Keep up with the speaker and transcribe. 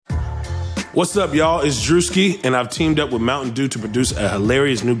What's up, y'all? It's Drewski, and I've teamed up with Mountain Dew to produce a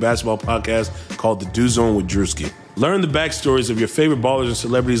hilarious new basketball podcast called The Dew Zone with Drewski. Learn the backstories of your favorite ballers and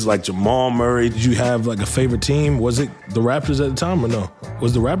celebrities like Jamal Murray. Did you have like a favorite team? Was it the Raptors at the time or no?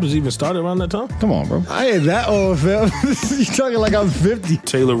 Was the Raptors even started around that time? Come on, bro. I ain't that old, fam. You talking like I'm 50.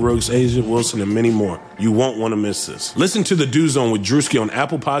 Taylor Rooks, Asia Wilson, and many more. You won't want to miss this. Listen to The Dew Zone with Drewski on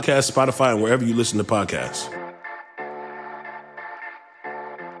Apple Podcasts, Spotify, and wherever you listen to podcasts.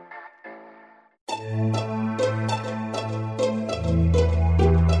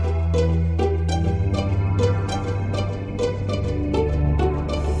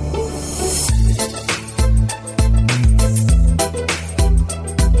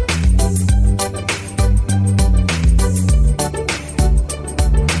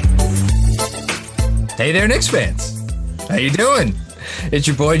 Hey there, Knicks fans. How you doing? It's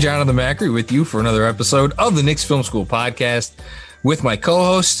your boy, Jonathan Macri, with you for another episode of the Knicks Film School podcast with my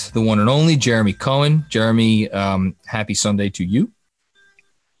co-host, the one and only Jeremy Cohen. Jeremy, happy Sunday to you.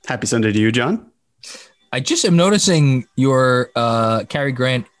 Happy Sunday to you, John. I just am noticing your Cary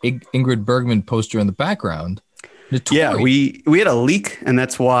Grant, Ingrid Bergman poster in the background. Notorious. Yeah, we had a leak, and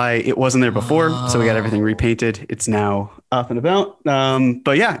that's why it wasn't there before. So we got everything repainted. It's now up and about.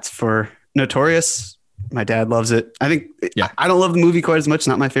 But yeah, it's for Notorious. My dad loves it. I think I don't love the movie quite as much. It's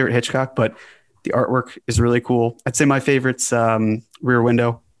not my favorite Hitchcock, but the artwork is really cool. I'd say my favorite's Rear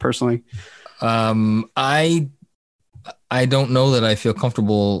Window, personally. I don't know that I feel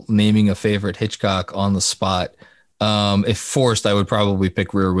comfortable naming a favorite Hitchcock on the spot. If forced, I would probably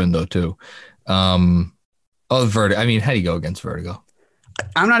pick Rear Window too. Vertigo. I mean, how do you go against Vertigo?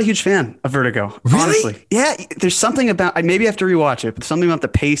 I'm not a huge fan of Vertigo, really? Honestly. Yeah, there's something about, I maybe have to rewatch it, but something about the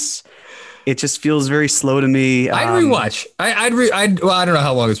pace. It just feels very slow to me. I'd rewatch. Well, I don't know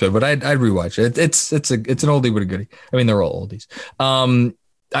how long it's been, but I'd rewatch it. It's an oldie but a goodie. I mean, they're all oldies. I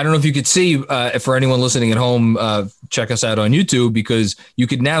don't know if you could see, for anyone listening at home, check us out on YouTube, because you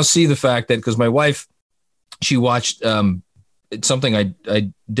could now see the fact that, because my wife, she watched something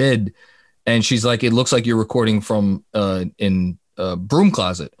I did, and she's like, it looks like you're recording from in a broom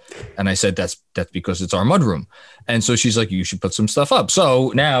closet. And I said, that's because it's our mudroom. And so she's like, you should put some stuff up.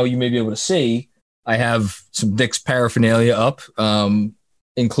 So now you may be able to see, I have some Knicks paraphernalia up,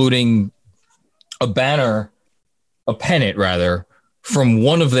 including a pennant rather, from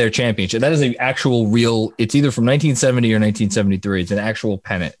one of their championships. That is an actual real, it's either from 1970 or 1973. It's an actual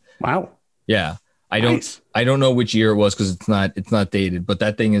pennant. Wow. Yeah. I don't know which year it was, because it's not dated, but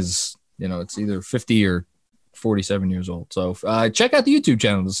that thing is, it's either 50 or 47 years old. So check out the YouTube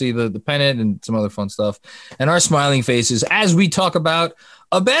channel to see the pennant and some other fun stuff, and our smiling faces as we talk about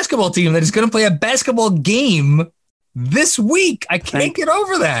a basketball team that is going to play a basketball game this week. I can't get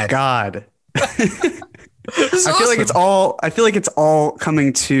over that. God. I Awesome. feel like it's all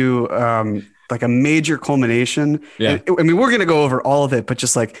coming to like a major culmination. Yeah. And, I mean, we're going to go over all of it, but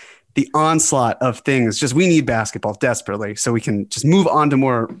just like the onslaught of things, just we need basketball desperately so we can just move on to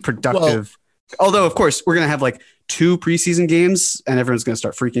more productive. Although, of course, we're going to have like 2 preseason games and everyone's going to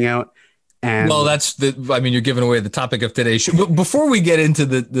start freaking out. And you're giving away the topic of today's show. But before we get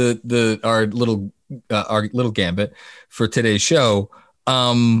into our little gambit for today's show,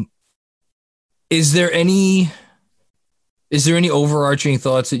 is there any overarching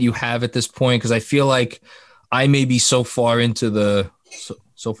thoughts that you have at this point? Because I feel like I may be so far into the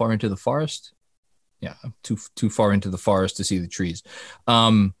forest. Yeah, I'm too far into the forest to see the trees.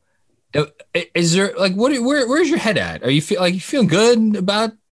 Is there like where's your head at? Are you feeling good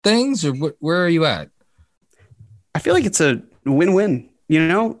about things, or where are you at? I feel like it's a win-win.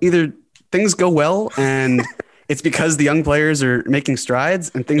 Either things go well and it's because the young players are making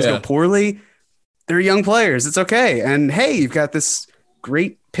strides, and things go poorly. They're young players. It's okay. And hey, you've got this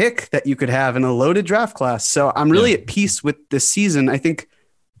great pick that you could have in a loaded draft class. So I'm really at peace with this season. I think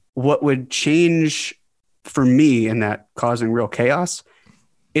what would change for me in that causing real chaos,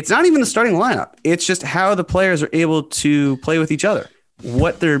 it's not even the starting lineup. It's just how the players are able to play with each other,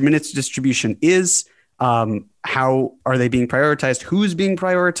 what their minutes distribution is, how are they being prioritized, who's being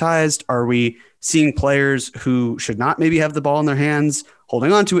prioritized, are we seeing players who should not maybe have the ball in their hands,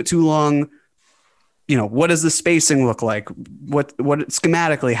 holding on to it too long? What does the spacing look like? What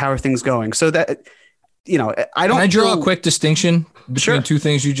schematically, how are things going? So that, I don't. Can I draw a quick distinction between two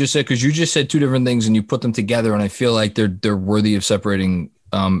things you just said? Because you just said 2 different things and you put them together, and I feel like they're worthy of separating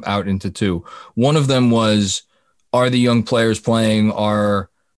out into 2. One of them was, are the young players playing, are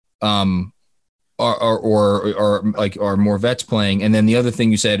more vets playing? And then the other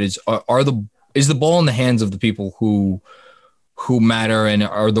thing you said is, is the ball in the hands of the people who matter, and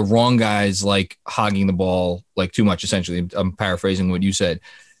are the wrong guys like hogging the ball like too much? Essentially, I'm paraphrasing what you said.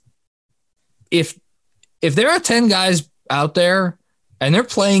 if there are 10 guys out there and they're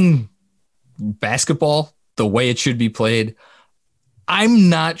playing basketball the way it should be played, I'm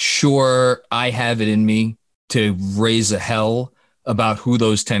not sure I have it in me to raise a hell about who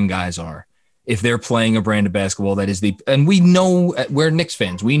those 10 guys are. If they're playing a brand of basketball that is and we know, we're Knicks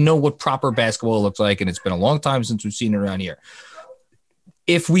fans, we know what proper basketball looks like, and it's been a long time since we've seen it around here.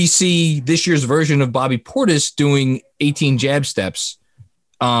 If we see this year's version of Bobby Portis doing 18 jab steps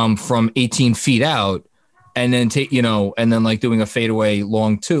from 18 feet out, and then and then like doing a fadeaway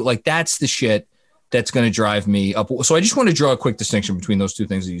long two, like that's the shit that's going to drive me up. So I just want to draw a quick distinction between those two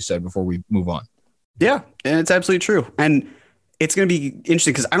things that you said before we move on. Yeah, and it's absolutely true. And it's going to be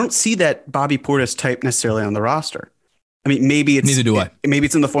interesting because I don't see that Bobby Portis type necessarily on the roster. I mean, maybe it's neither do I. Maybe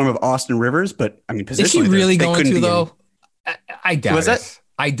it's in the form of Austin Rivers, but I mean, is he really going to though? I doubt was it.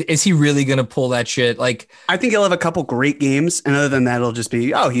 Is he really going to pull that shit? Like, I think he'll have a couple great games, and other than that, it'll just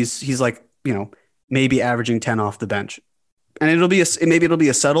be he's like maybe averaging 10 off the bench, and maybe it'll be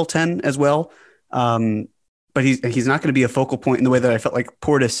a subtle 10 as well. But he's not going to be a focal point in the way that I felt like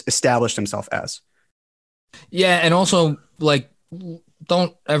Portis established himself as. Yeah, and also like,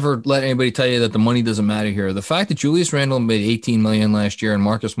 don't ever let anybody tell you that the money doesn't matter here. The fact that Julius Randle made $18 million last year and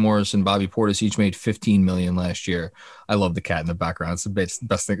Marcus Morris and Bobby Portis each made $15 million last year. I love the cat in the background. It's the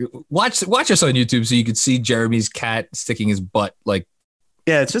best thing. Watch us on YouTube so you can see Jeremy's cat sticking his butt like.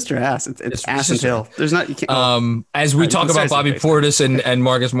 Yeah, it's just her ass. It's ass and tail. There's not. You can't. As we talk about Bobby Portis and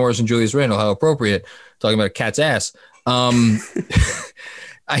Marcus Morris and Julius Randle, how appropriate talking about a cat's ass. I'm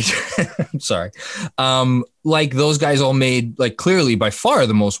sorry. Like those guys all made like clearly by far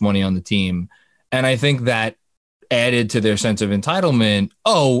the most money on the team. And I think that added to their sense of entitlement.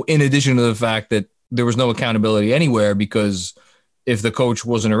 Oh, in addition to the fact that there was no accountability anywhere, because if the coach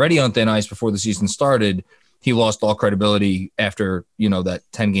wasn't already on thin ice before the season started, he lost all credibility after, that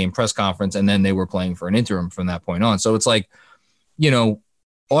 10-game press conference. And then they were playing for an interim from that point on. So it's like,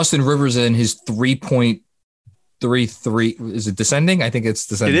 Austin Rivers and his 3.33, is it descending? I think it's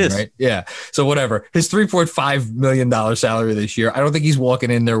descending, it is. Right? Yeah. So whatever. His $3.5 million salary this year, I don't think he's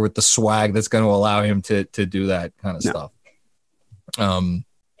walking in there with the swag that's going to allow him to do that kind of stuff.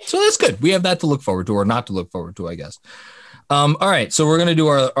 So that's good. We have that to look forward to, or not to look forward to, I guess. All right. So we're going to do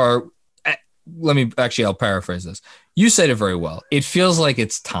our I'll paraphrase this. You said it very well. It feels like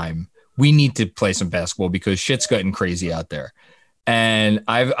it's time. We need to play some basketball because shit's getting crazy out there. And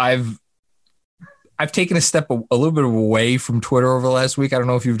I've taken a step a little bit away from Twitter over the last week. I don't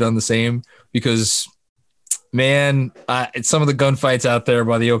know if you've done the same, because man, some of the gunfights out there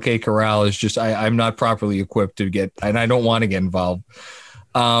by the OK Corral is just, I'm not properly equipped to get, and I don't want to get involved.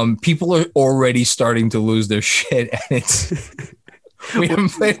 People are already starting to lose their shit, and we haven't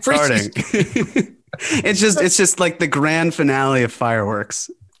played preseason. It's just like the grand finale of fireworks.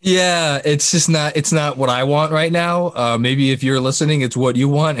 Yeah, it's not what I want right now. Maybe if you're listening, it's what you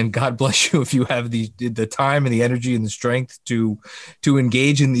want, and God bless you if you have the time and the energy and the strength to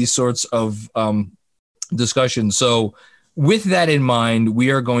engage in these sorts of discussions. So with that in mind,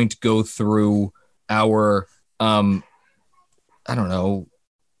 we are going to go through our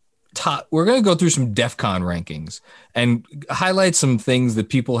we're going to go through some DEF CON rankings and highlight some things that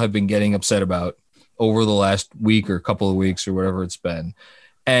people have been getting upset about over the last week or couple of weeks or whatever it's been.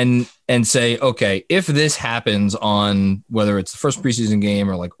 And say, okay, if this happens on whether it's the first preseason game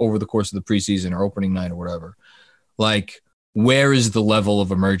or like over the course of the preseason or opening night or whatever, like where is the level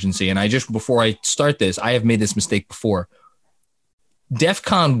of emergency? And before I start this, I have made this mistake before. DEF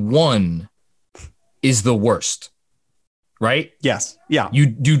CON 1 is the worst, right? Yes. Yeah. You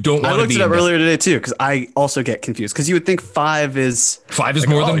don't want to be. I looked it up earlier today too, because I also get confused, because you would think 5 is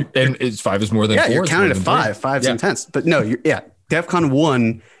more than, and it's 5 is more than 4. Yeah, you're counting at 5. 5's intense, but no, DEF CON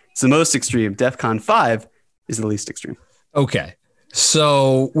 1 is the most extreme. DEF CON 5 is the least extreme. Okay.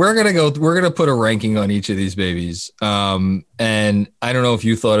 So we're going to put a ranking on each of these babies. And I don't know if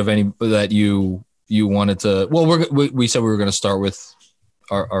you thought of any that you wanted to, well, we said we were going to start with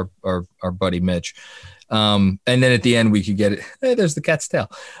our buddy Mitch. And then at the end we could get it. Hey, there's the cat's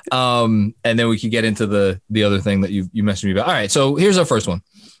tail. And then we could get into the other thing that you messaged me about. All right. So here's our first one.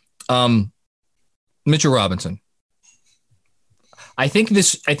 Mitchell Robinson.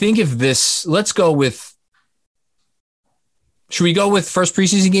 Let's go with, should we go with first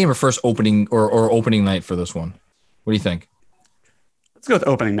preseason game or first opening or opening night for this one? What do you think? Let's go with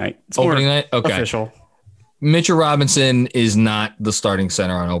opening night. It's opening night? Okay. Official. Mitchell Robinson is not the starting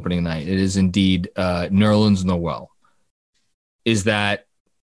center on opening night. It is indeed Nerlens Noel. Is that,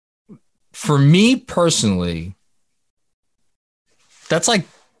 for me personally, that's like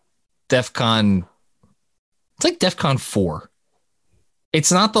DEF CON. It's like DEF CON 4.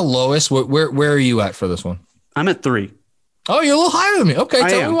 It's not the lowest. Where are you at for this one? I'm at 3. Oh, you're a little higher than me. Okay,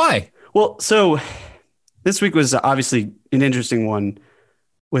 tell me why. Well, so this week was obviously an interesting one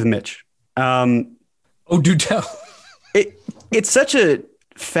with Mitch. Do tell. It's such a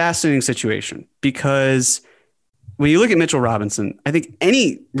fascinating situation because when you look at Mitchell Robinson, I think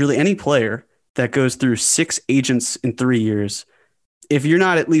any player that goes through 6 agents in 3 years, if you're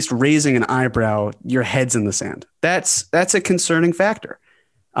not at least raising an eyebrow, your head's in the sand. That's a concerning factor.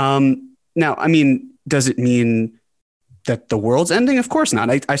 Now, I mean, does it mean that the world's ending? Of course not.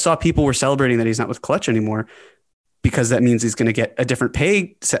 I saw people were celebrating that he's not with Clutch anymore because that means he's going to get a different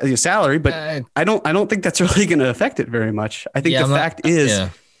pay salary. But I don't think that's really going to affect it very much. I think fact is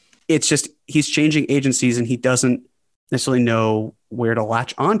it's just he's changing agencies and he doesn't necessarily know where to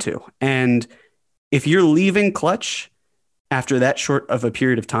latch onto. And if you're leaving Clutch after that short of a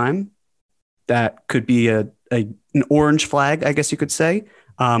period of time, that could be an orange flag, I guess you could say.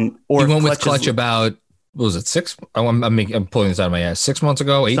 Or you went with Clutch about, what was it, 6? I'm pulling this out of my ass. 6 months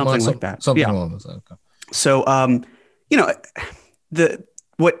ago, 8 months, like that. Something along those lines. Okay. So,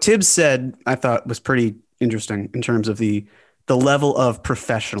 what Tibbs said, I thought was pretty interesting in terms of the level of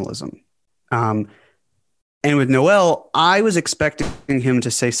professionalism. And with Noel, I was expecting him to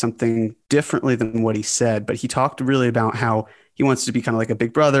say something differently than what he said, but he talked really about how he wants to be kind of like a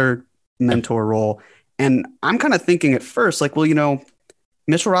big brother mentor role. And I'm kind of thinking at first, like, well,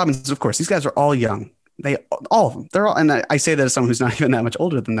 Mitchell Robinson, of course, these guys are all young. All of them, they're all, and I say that as someone who's not even that much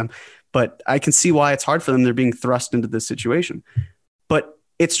older than them, but I can see why it's hard for them. They're being thrust into this situation. But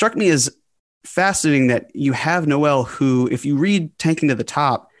it struck me as fascinating that you have Noel, who, if you read Tanking to the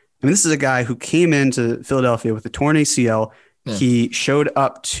Top, I mean, this is a guy who came into Philadelphia with a torn ACL. Yeah. He showed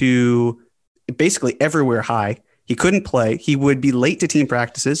up to basically everywhere high. He couldn't play. He would be late to team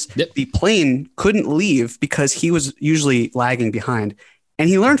practices. Yep. The plane couldn't leave because he was usually lagging behind. And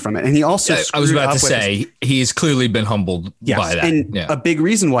he learned from it. And he also, I was about to say, he's clearly been humbled by that. And a big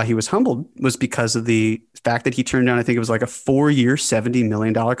reason why he was humbled was because of the fact that he turned down, I think it was like a 4-year, $70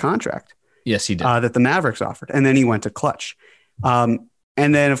 million contract. Yes, he did. That the Mavericks offered. And then he went to Clutch.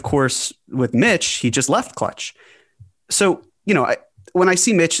 And then, of course, with Mitch, he just left Clutch. So, when I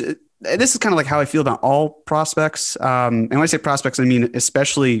see Mitch, this is kind of like how I feel about all prospects. And when I say prospects, I mean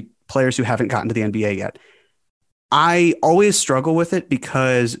especially players who haven't gotten to the NBA yet. I always struggle with it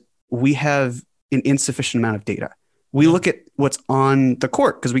because we have an insufficient amount of data. We look at what's on the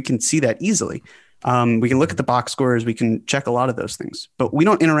court because we can see that easily. We can look at the box scores. We can check a lot of those things, but we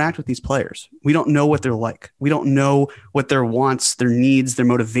don't interact with these players. We don't know what they're like. We don't know what their wants, their needs, their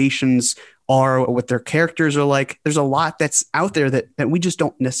motivations are, what their characters are like. There's a lot that's out there that we just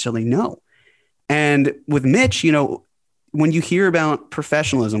don't necessarily know. And with Mitch, when you hear about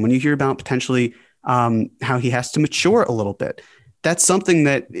professionalism, when you hear about potentially how he has to mature a little bit, that's something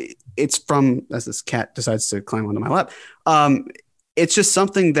that it's from, as this cat decides to climb onto my lap. It's just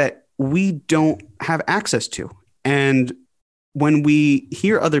something that we don't have access to. And when we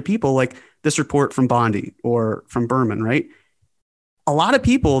hear other people, like this report from Bondi or from Berman, right? A lot of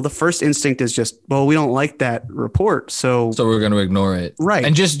people, the first instinct is just, well, we don't like that report. So we're going to ignore it. Right.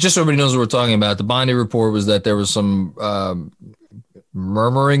 And just so everybody knows what we're talking about, the Bondi report was that there was some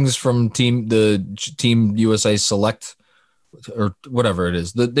murmurings from the Team USA Select or whatever it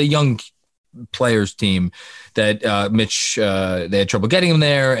is, the young players team that Mitch, they had trouble getting him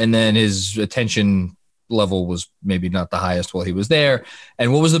there. And then his attention level was maybe not the highest while he was there.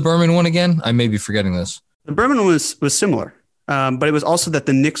 And what was the Berman one again? I may be forgetting this. The Berman was similar. But it was also that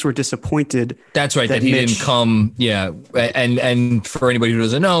the Knicks were disappointed. That's right. That he didn't come. Yeah. And for anybody who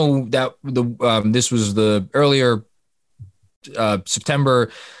doesn't know, that this was the earlier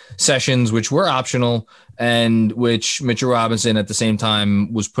September sessions, which were optional, and which Mitchell Robinson at the same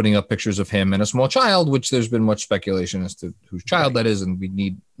time was putting up pictures of him and a small child, which there's been much speculation as to whose child that is. And we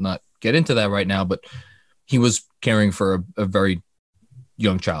need not get into that right now, but he was caring for a very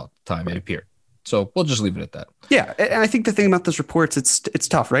young child at the time, it appeared. So we'll just leave it at that. Yeah. And I think the thing about those reports, it's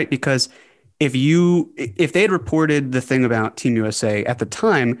tough, right? Because if they had reported the thing about Team USA at the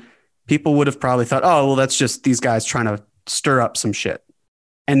time, people would have probably thought, oh, well, that's just these guys trying to stir up some shit.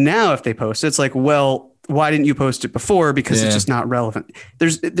 And now if they post it, it's like, well, why didn't you post it before? Because it's just not relevant.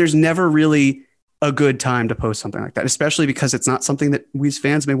 There's never really a good time to post something like that, especially because it's not something that we as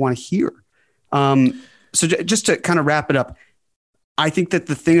fans may want to hear. So just to kind of wrap it up, I think that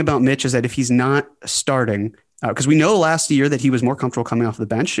the thing about Mitch is that if he's not starting, because we know last year that he was more comfortable coming off the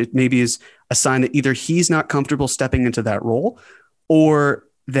bench, it maybe is a sign that either he's not comfortable stepping into that role or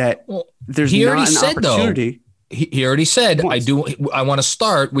that there's not an opportunity. Though, he already said, I want to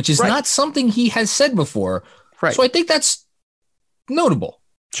start, which is not something he has said before. Right. So I think that's notable.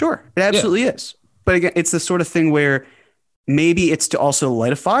 Sure, it absolutely is. But again, it's the sort of thing where maybe it's to also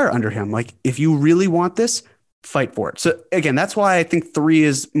light a fire under him. Like, if you really want this, fight for it. So again, that's why I think 3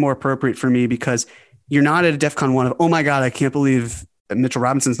 is more appropriate for me, because you're not at a DEFCON 1 of, oh my God, I can't believe Mitchell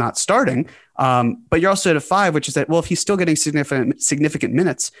Robinson's not starting. But you're also at a 5, which is that, well, if he's still getting significant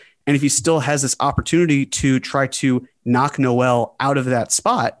minutes, and if he still has this opportunity to try to knock Noel out of that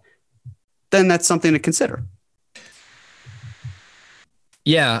spot, then that's something to consider.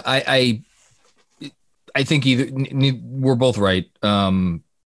 Yeah, I think we're both right.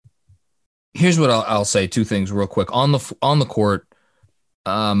 Here's what I'll say. 2 things real quick on the court.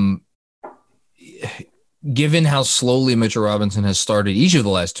 Given how slowly Mitchell Robinson has started each of the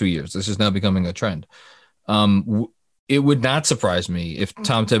last 2 years, this is now becoming a trend. It would not surprise me if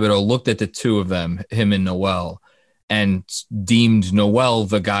Tom Thibodeau looked at the 2 of them, him and Noel, and deemed Noel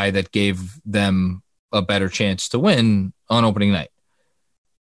the guy that gave them a better chance to win on opening night.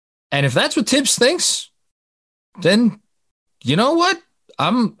 And if that's what Tibbs thinks, then you know what?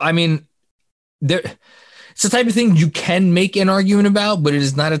 It's the type of thing you can make an argument about, but it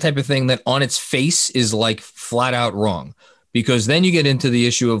is not a type of thing that on its face is like flat out wrong, because then you get into the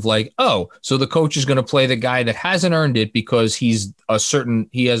issue of like, oh, so the coach is going to play the guy that hasn't earned it because he has a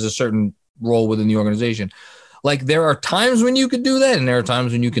certain role within the organization. Like, there are times when you could do that and there are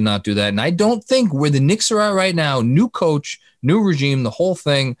times when you cannot do that. And I don't think where the Knicks are at right now, new coach, new regime, the whole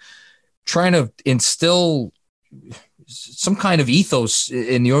thing, trying to instill some kind of ethos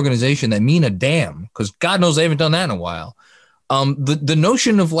in the organization that mean a damn, because God knows they haven't done that in a while. The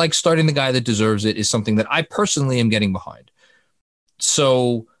notion of like starting the guy that deserves it is something that I personally am getting behind.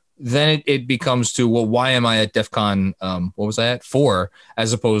 So then it becomes to, well, why am I at DEFCON, what was I at? 4,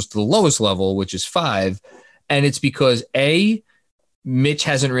 as opposed to the lowest level, which is 5. And it's because Mitch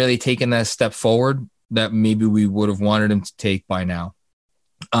hasn't really taken that step forward that maybe we would have wanted him to take by now.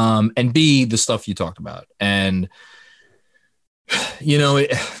 And B, the stuff you talked about. And, you know,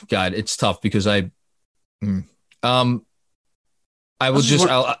 God, it's tough because I'll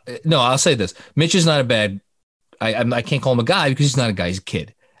say this. Mitch is not a bad, I can't call him a guy because he's not a guy, he's a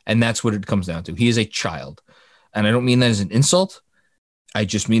kid. And that's what it comes down to. He is a child. And I don't mean that as an insult. I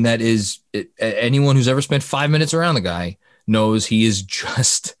just mean that anyone who's ever spent 5 minutes around the guy knows he is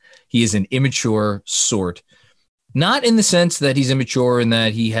an immature sort. Not in the sense that he's immature and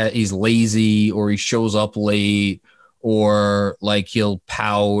that he's lazy or he shows up late or like he'll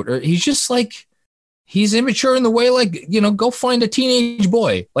pout, or he's just like, he's immature in the way, like, you know, go find a teenage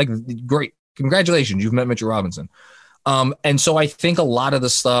boy. Like, great. Congratulations. You've met Mitchell Robinson. And so I think a lot of the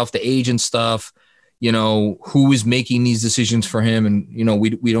stuff, the agent stuff, you know, who is making these decisions for him. And, you know,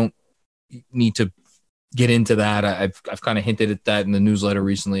 we don't need to get into that. I've kind of hinted at that in the newsletter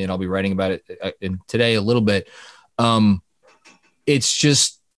recently, and I'll be writing about it today a little bit. It's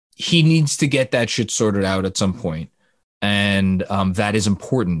just, he needs to get that shit sorted out at some point. And that is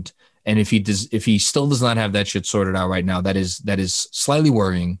important. And if he still does not have that shit sorted out right now, that is slightly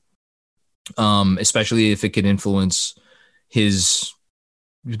worrying. Especially if it could influence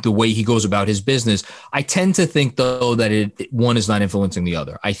the way he goes about his business. I tend to think though that one is not influencing the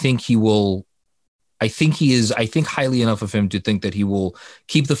other. I think highly enough of him to think that he will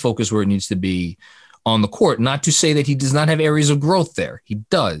keep the focus where it needs to be on the court. Not to say that he does not have areas of growth there. He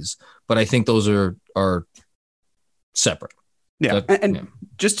does, but I think those are separate. Yeah. And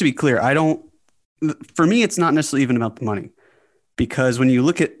just to be clear, for me, it's not necessarily even about the money. Because when you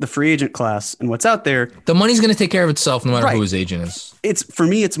look at the free agent class and what's out there, the money's going to take care of itself no matter who his agent is. For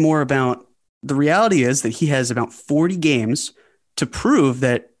me, it's more about, the reality is that he has about 40 games to prove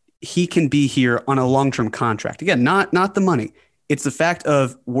that he can be here on a long-term contract. Again, not the money. It's the fact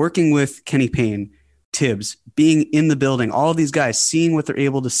of working with Kenny Payne, Tibbs, being in the building, all of these guys, seeing what they're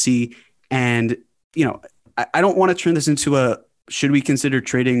able to see. And, you know, I don't want to turn this into should we consider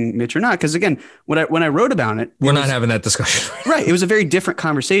trading Mitch or not? Because again, when I wrote about it, we're not having that discussion. Right. It was a very different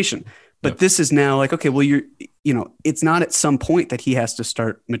conversation, but this is now like, okay, well, it's not at some point that he has to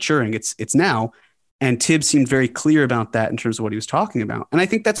start maturing. It's now. And Tibbs seemed very clear about that in terms of what he was talking about. And I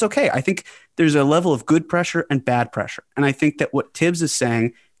think that's okay. I think there's a level of good pressure and bad pressure. And I think that what Tibbs is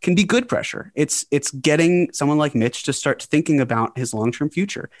saying can be good pressure. It's getting someone like Mitch to start thinking about his long-term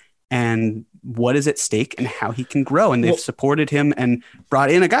future and what is at stake and how he can grow. And they've supported him and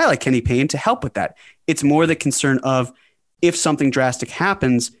brought in a guy like Kenny Payne to help with that. It's more the concern of, if something drastic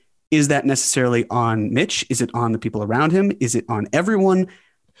happens, is that necessarily on Mitch? Is it on the people around him? Is it on everyone?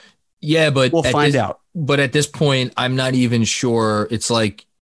 Yeah, but we'll find out. But at this point, I'm not even sure. It's like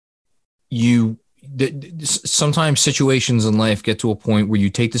you sometimes situations in life get to a point where you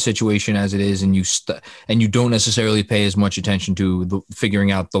take the situation as it is and you don't necessarily pay as much attention to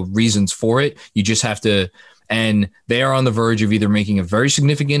figuring out the reasons for it. You just have to, and they are on the verge of either making a very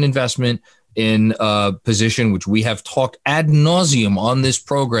significant investment in a position which we have talked ad nauseum on this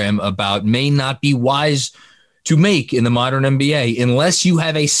program about may not be wise to make in the modern NBA unless you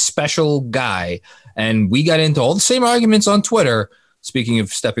have a special guy. And we got into all the same arguments on Twitter, speaking of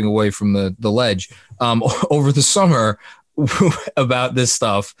stepping away from the ledge, over the summer about this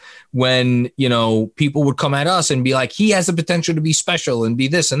stuff when, people would come at us and be like, he has the potential to be special and be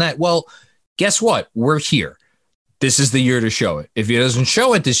this and that. Well, guess what? We're here. This is the year to show it. If he doesn't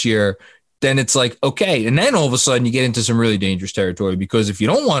show it this year, then it's like, okay. And then all of a sudden you get into some really dangerous territory, because if you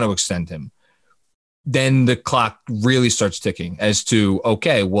don't want to extend him, then the clock really starts ticking as to,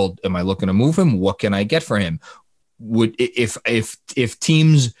 okay, well, am I looking to move him? What can I get for him? If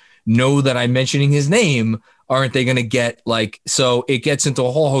teams know that I'm mentioning his name, aren't they going to get so it gets into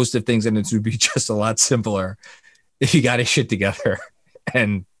a whole host of things, and it would be just a lot simpler if he got his shit together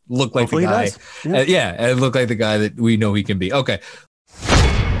and look like Hopefully the guy. And look like the guy that we know he can be. Okay.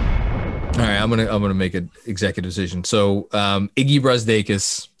 All right, I'm gonna make an executive decision. So Iggy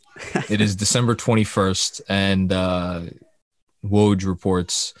Brazdeikis, it is December 21st, and Woj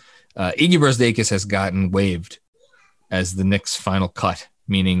reports Iggy Brazdeikis has gotten waived as the Knicks' final cut,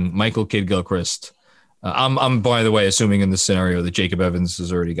 meaning Michael Kidd-Gilchrist. I'm by the way assuming in this scenario that Jacob Evans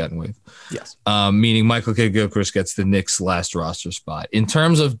has already gotten waived. Yes, meaning Michael Kidd-Gilchrist gets the Knicks' last roster spot. In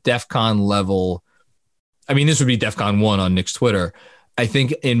terms of DEFCON level, I mean, this would be DEFCON 1 on Knicks Twitter. I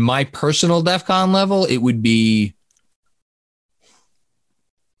think in my personal DEFCON level, it would be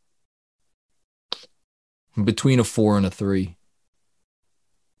between a 4 and a 3.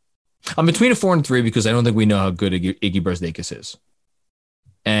 I'm between a 4 and 3 because I don't think we know how good Iggy Brazdeikis is.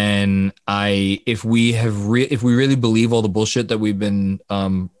 And if we really believe all the bullshit that we've been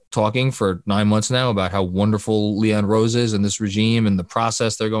talking for 9 months now about how wonderful Leon Rose is and this regime and the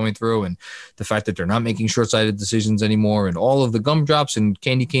process they're going through and the fact that they're not making short-sighted decisions anymore and all of the gumdrops and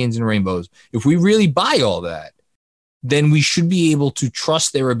candy canes and rainbows, if we really buy all that, then we should be able to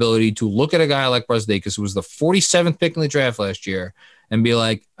trust their ability to look at a guy like Brazdeikis, who was the 47th pick in the draft last year, and be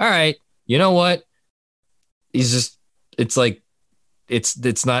like, all right, you know what? It's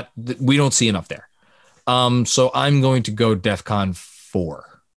not, we don't see enough there. So I'm going to go DEFCON 4.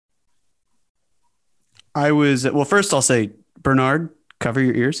 First I'll say, Bernard, cover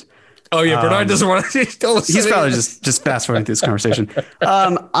your ears. Oh yeah, Bernard doesn't want to. He's probably just fast forwarding through this conversation.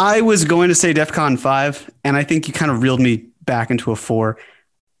 I was going to say DEFCON 5, and I think you kind of reeled me back into a 4.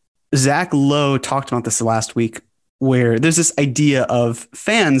 Zach Lowe talked about this last week, where there's this idea of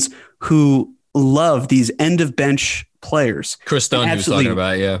fans who love these end of bench players. Chris Dunn, he was talking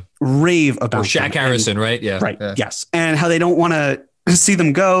about, rave about Shaq Harrison, right? Yeah, right. Yeah. Yes, and how they don't want to see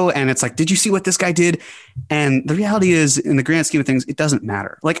them go, and it's like, did you see what this guy did? And the reality is, in the grand scheme of things, it doesn't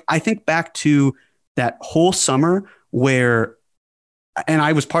matter. Like, I think back to that whole summer where, and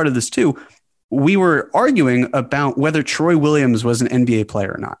I was part of this too, we were arguing about whether Troy Williams was an NBA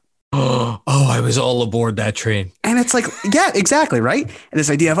player or not. Oh, I was all aboard that train. And it's like, yeah, exactly, right? And this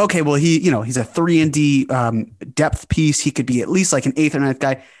idea of, okay, well, he's a 3-and-D depth piece. He could be at least like an 8th or 9th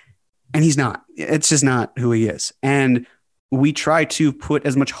guy, and he's not. It's just not who he is. And we try to put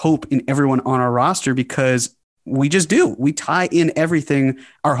as much hope in everyone on our roster because we just do. We tie in everything.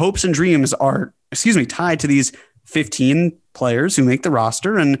 Our hopes and dreams are, tied to these 15 players who make the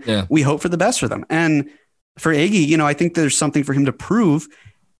roster, and we hope for the best for them. And for Iggy, I think there's something for him to prove.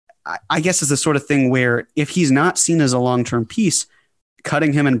 I guess it's the sort of thing where if he's not seen as a long-term piece,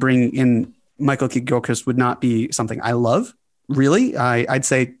 cutting him and bringing in Michael Kidd-Gilchrist would not be something I love, really. I'd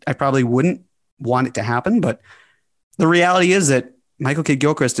say I probably wouldn't want it to happen, but the reality is that Michael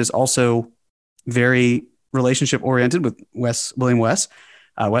Kidd-Gilchrist is also very relationship oriented with William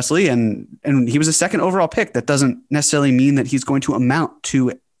Wesley, and he was a second overall pick. That doesn't necessarily mean that he's going to amount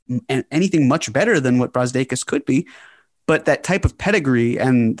to anything much better than what Brazdeikis could be. But that type of pedigree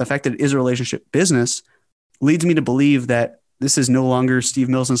and the fact that it is a relationship business leads me to believe that this is no longer Steve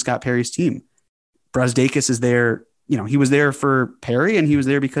Mills and Scott Perry's team. Brazdeikis is there. He was there for Perry, and he was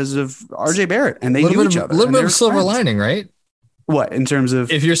there because of RJ Barrett, and they knew each other. A little bit of silver lining, right? What, in terms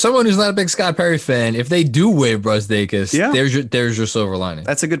of, if you're someone who's not a big Scott Perry fan, if they do waive Brazdeikis, there's your silver lining.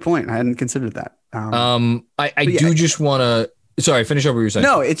 That's a good point. I hadn't considered that. Just want to. Sorry, finish up what you were saying.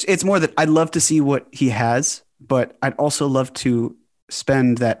 No, it's more that I'd love to see what he has, but I'd also love to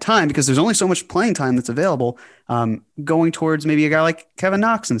spend that time, because there's only so much playing time that's available, going towards maybe a guy like Kevin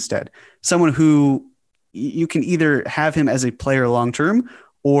Knox instead, someone who you can either have him as a player long-term,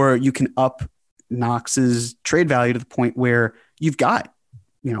 or you can up Knox's trade value to the point where you've got,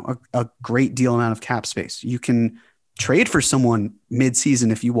 a great deal amount of cap space. You can trade for someone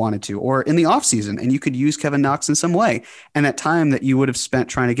mid-season if you wanted to, or in the offseason, and you could use Kevin Knox in some way. And that time that you would have spent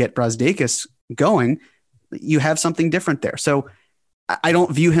trying to get Brazdeikis going, you have something different there. So I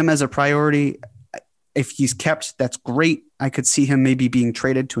don't view him as a priority. If he's kept, that's great. I could see him maybe being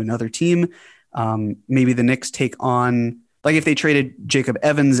traded to another team. Maybe the Knicks take on, like if they traded Jacob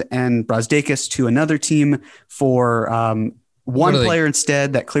Evans and Brazdeikis to another team for one player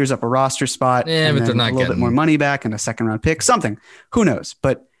instead, that clears up a roster spot, and but they're not a little bit more money back and a second round pick, something. Who knows?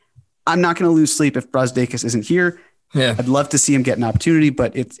 But I'm not going to lose sleep if Brazdeikis isn't here. Yeah, I'd love to see him get an opportunity,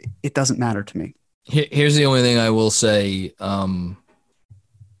 but it doesn't matter to me. Here's the only thing I will say, and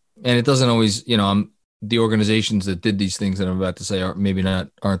it doesn't always, the organizations that did these things that I'm about to say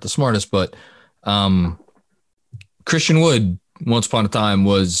aren't the smartest, but Christian Wood once upon a time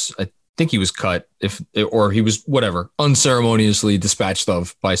was, I think he was cut or he was unceremoniously dispatched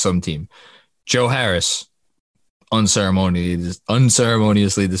of by some team. Joe Harris,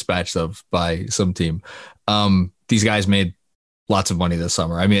 unceremoniously dispatched of by some team. These guys made lots of money this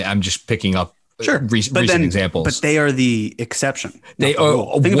summer. I mean, I'm just picking up recent examples. But they are the exception. They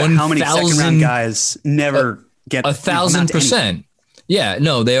are. Think about how many second round guys never get 1,000%. Yeah,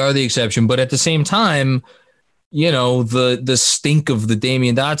 no, they are the exception. But at the same time, the stink of the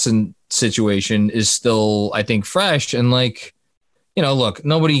Damian Dotson situation is still, I think, fresh. And look,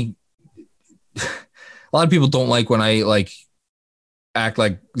 nobody, a lot of people don't like when I act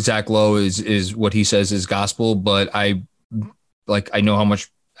like Zach Lowe is what he says is gospel, but I know how much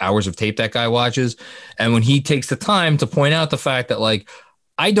hours of tape that guy watches. And when he takes the time to point out the fact that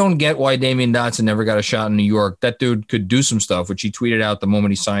I don't get why Damian Dotson never got a shot in New York. That dude could do some stuff, which he tweeted out the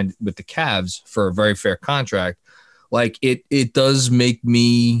moment he signed with the Cavs for a very fair contract. It does make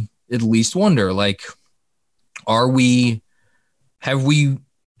me at least wonder, have we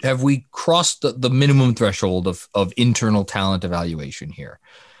crossed the minimum threshold of internal talent evaluation here?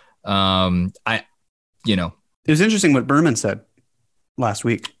 It was interesting what Berman said last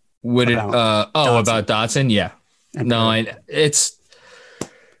week. About Dotson? Yeah. When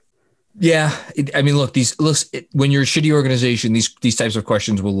you're a shitty organization, these types of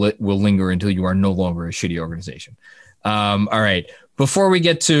questions will linger until you are no longer a shitty organization. All right. Before we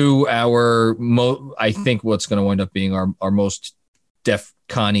get to I think what's going to wind up being our most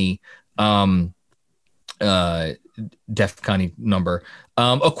DEF-CON-y number,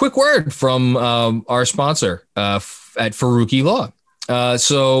 a quick word from our sponsor at Faruqi Law.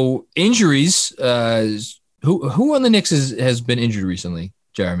 So injuries, who on the Knicks has been injured recently,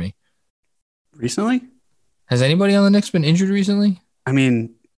 Jeremy? Recently? Has anybody on the Knicks been injured recently? I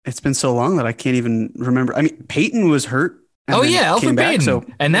mean, it's been so long that I can't even remember. I mean, Peyton was hurt. Alfred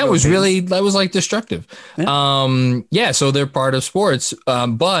Payton. And that was destructive. Yeah. So they're part of sports.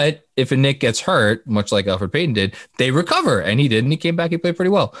 But if a Knick gets hurt, much like Alfred Payton did, they recover. And he did, and he came back, he played pretty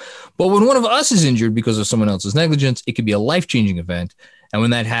well. But when one of us is injured because of someone else's negligence, it could be a life-changing event. And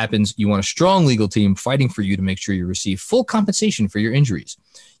when that happens, you want a strong legal team fighting for you to make sure you receive full compensation for your injuries.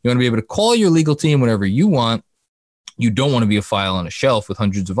 You want to be able to call your legal team whenever you want. You don't want to be a file on a shelf with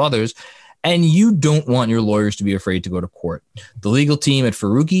hundreds of others. And you don't want your lawyers to be afraid to go to court. The legal team at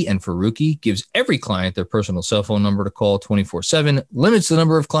Faruqi and Faruqi gives every client their personal cell phone number to call 24/7, limits the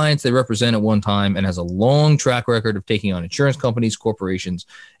number of clients they represent at one time, and has a long track record of taking on insurance companies, corporations,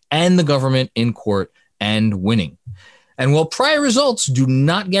 and the government in court and winning. And while prior results do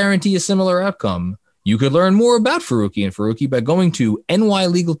not guarantee a similar outcome, you could learn more about Faruqi and Faruqi by going to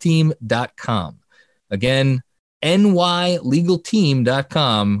nylegalteam.com. Again,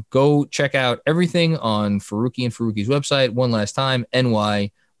 nylegalteam.com. Go check out everything on Faruqi and Faruqi's website. One last time,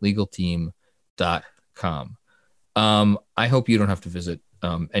 nylegalteam.com. I hope you don't have to visit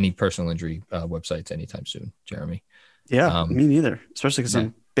any personal injury websites anytime soon, Jeremy. Yeah, me neither. Especially because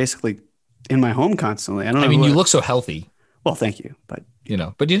I'm basically in my home constantly. I mean, you look so healthy. Well, thank you. But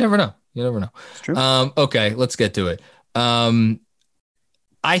but you never know. It's true. Okay, let's get to it. I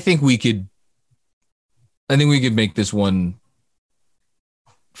think we could make this one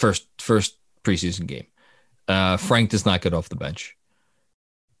first preseason game. Frank does not get off the bench.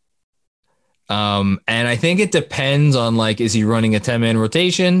 And I think it depends on is he running a 10-man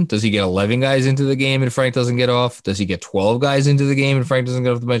rotation? Does he get 11 guys into the game and Frank doesn't get off? Does he get 12 guys into the game and Frank doesn't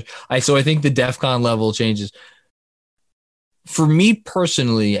get off the bench? So I think the DEF-CON level changes. For me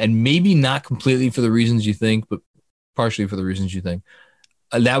personally, and maybe not completely for the reasons you think, but partially for the reasons you think,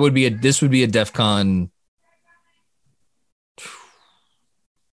 this would be a DEF-CON.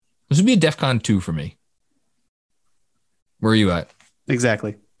 This would be a DEF-CON 2 for me. Where are you at?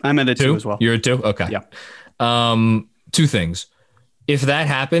 Exactly. I'm at a 2 as well. You're at 2? Okay. Yeah. Two things. If that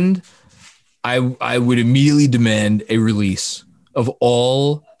happened, I would immediately demand a release of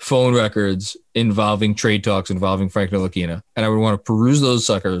all phone records involving trade talks involving Frank Ntilikina. And I would want to peruse those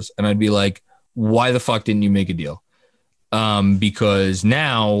suckers. And I'd be like, why the fuck didn't you make a deal? Because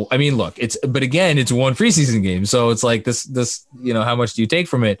now, I mean, look, but again, it's one preseason game. So it's like this, how much do you take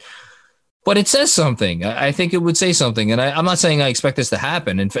from it? But it says something. I think it would say something. And I'm not saying I expect this to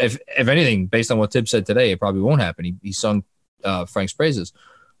happen. And if anything, based on what Tibbs said today, it probably won't happen. He sung Frank's praises.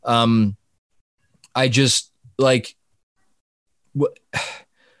 I just like,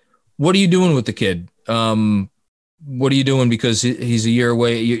 what are you doing with the kid? What are you doing? Because he's a year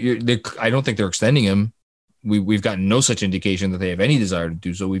away. I don't think they're extending him. We've gotten no such indication that they have any desire to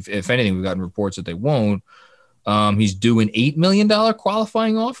do so. If anything, we've gotten reports that they won't. He's due an $8 million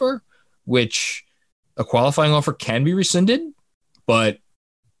qualifying offer, which a qualifying offer can be rescinded, but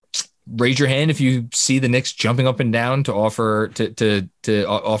raise your hand if you see the Knicks jumping up and down to offer to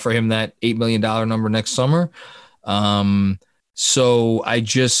offer him that $8 million number next summer. So I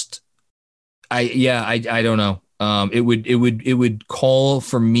don't know. It would call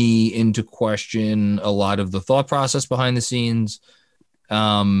for me into question a lot of the thought process behind the scenes.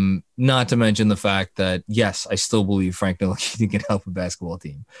 Not to mention the fact that, yes, I still believe Frank Ntilikina can help a basketball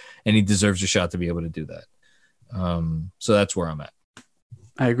team, and he deserves a shot to be able to do that. So that's where I'm at.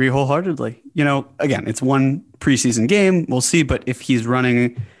 I agree wholeheartedly. Again, it's one preseason game. We'll see. But if he's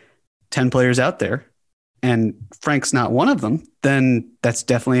running 10 players out there and Frank's not one of them, then that's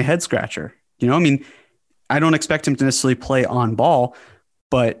definitely a head scratcher. I don't expect him to necessarily play on ball,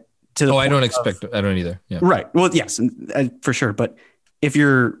 but I don't either. Yeah. Right. Well, yes, for sure. But if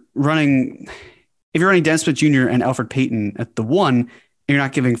you're running Dennis Smith Jr. and Elfrid Payton at the 1, and you're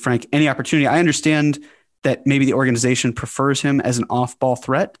not giving Frank any opportunity, I understand that maybe the organization prefers him as an off-ball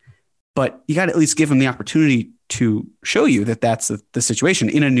threat, but you got to at least give him the opportunity to show you that that's the situation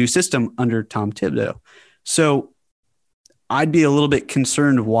in a new system under Tom Thibodeau. So I'd be a little bit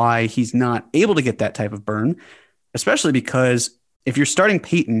concerned why he's not able to get that type of burn, especially because if you're starting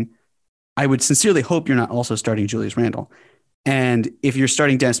Payton, I would sincerely hope you're not also starting Julius Randle. And if you're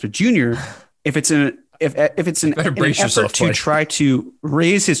starting Dennis Smith Jr., if it's an effort to try to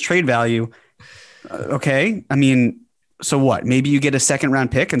raise his trade value, okay. I mean, so what? Maybe you get a second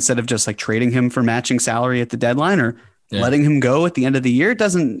round pick instead of just like trading him for matching salary at the deadline or letting him go at the end of the year. It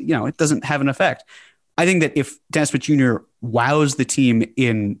doesn't have an effect. I think that if Dennis Smith Jr. wows the team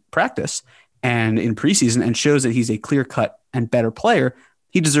in practice and in preseason and shows that he's a clear cut and better player,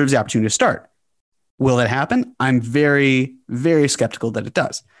 he deserves the opportunity to start. Will it happen? I'm very, very skeptical that it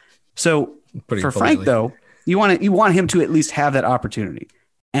does. So for Frank, though, you want him to at least have that opportunity.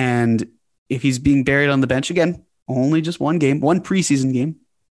 And if he's being buried on the bench again, only just one preseason game,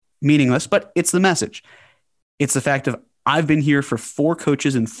 meaningless, but it's the message. It's the fact of I've been here for 4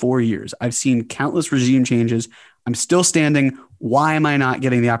 coaches in 4 years. I've seen countless regime changes. I'm still standing. Why am I not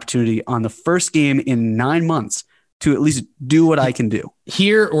getting the opportunity on the first game in 9 months to at least do what I can do?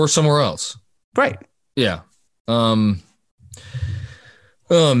 Here or somewhere else? Right. Yeah. Oh,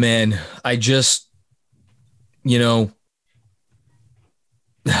 man. I just, if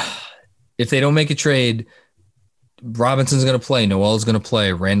they don't make a trade, Robinson's going to play. Noel's going to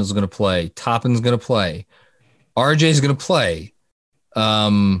play. Randall's going to play. Toppin's going to play. RJ's going to play.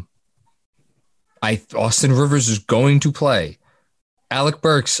 Austin Rivers is going to play. Alec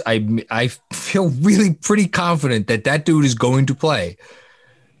Burks, I feel really pretty confident that dude is going to play.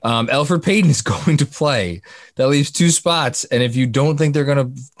 Elfrid Payton is going to play. That leaves 2 spots. And if you don't think they're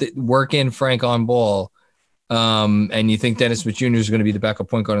going to work in Frank on ball, and you think Dennis Smith Jr. is going to be the backup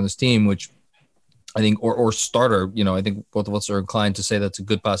point guard on this team, which I think, or starter, I think both of us are inclined to say that's a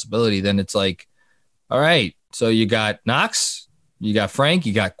good possibility, then it's like, all right, so you got Knox, you got Frank,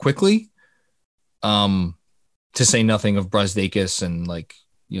 you got Quickly, to say nothing of Brazdeikis and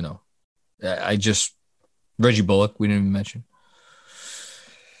Reggie Bullock, we didn't even mention.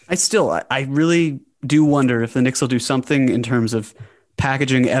 I really do wonder if the Knicks will do something in terms of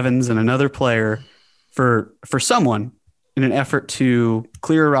packaging Evans and another player for someone in an effort to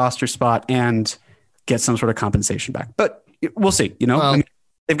clear a roster spot and get some sort of compensation back. But we'll see,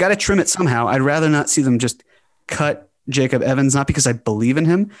 they've got to trim it somehow. I'd rather not see them just cut Jacob Evans, not because I believe in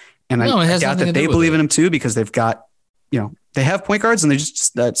him. And I doubt that they believe in him too, because they've got, they have point guards and they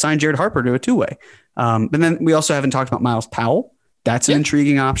just signed Jared Harper to a 2-way. But then we also haven't talked about Miles Powell. That's an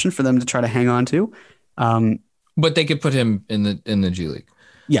intriguing option for them to try to hang on to. But they could put him in the G League.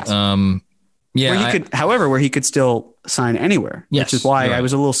 Yes. Where he could still sign anywhere. Yes. Which is why I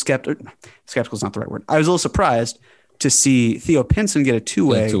was a little skeptical is not the right word. I was a little surprised to see Theo Pinson get a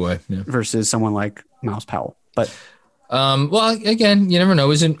two-way, yeah. versus someone like Miles Powell. But well, again, you never know.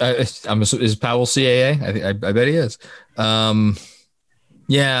 Is Powell CAA? I bet he is.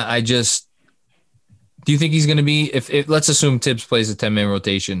 Yeah, do you think he's going to be, if let's assume Tibbs plays a 10-man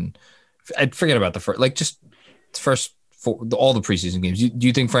rotation, I'd forget about the first all the preseason games. Do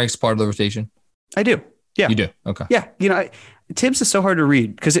you think Frank's part of the rotation? I do. Yeah. You do? Okay. Yeah. Tibbs is so hard to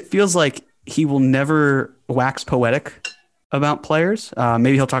read because it feels like he will never wax poetic about players.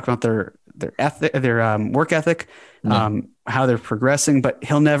 Maybe he'll talk about their ethic, their work ethic, how they're progressing, but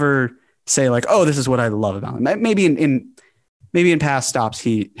he'll never say like, "Oh, this is what I love about him." Maybe in past stops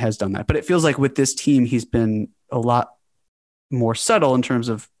he has done that, but it feels like with this team he's been a lot more subtle in terms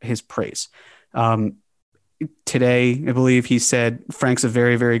of his praise. Today, I believe he said Frank's a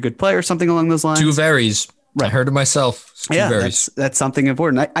very, very good player, something along those lines. Two varies. Right. I heard it myself. That's something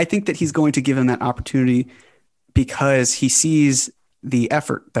important. I think that he's going to give him that opportunity because he sees the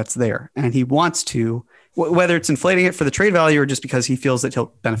effort that's there and he wants to, whether it's inflating it for the trade value or just because he feels that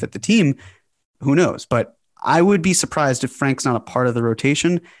he'll benefit the team, who knows? But I would be surprised if Frank's not a part of the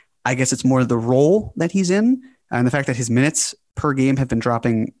rotation. I guess it's more the role that he's in and the fact that his minutes per game have been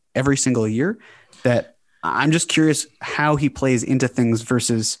dropping every single year, that I'm just curious how he plays into things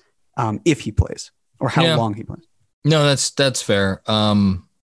versus if he plays or how long he plays. No, that's fair. It's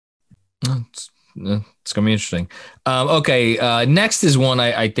going to be interesting. Okay. Next is one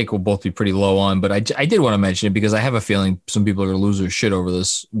I think we'll both be pretty low on, but I did want to mention it because I have a feeling some people are going to lose their shit over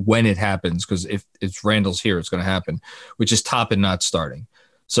this when it happens. Because if it's Randall's here, it's going to happen, which is Toppin not starting.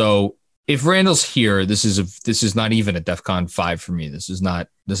 So if Randall's here, this is not even a DEFCON 5 for me. This is not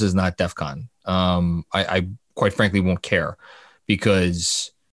DEFCON. I quite frankly won't care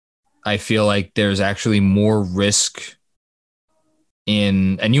because I feel like there's actually more risk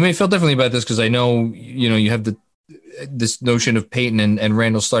in, and you may feel differently about this because I know, you have this notion of Peyton and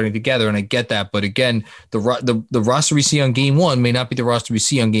Randall starting together, and I get that. But again, the roster we see on game 1 may not be the roster we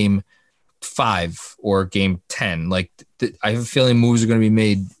see on game 5 or game 10. Like I have a feeling moves are going to be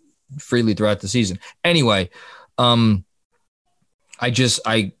made freely throughout the season. Anyway, I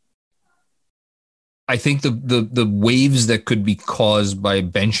think the waves that could be caused by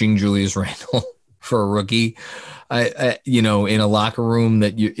benching Julius Randle for a rookie, in a locker room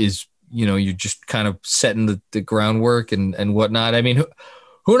that you're just kind of setting the groundwork and whatnot. I mean,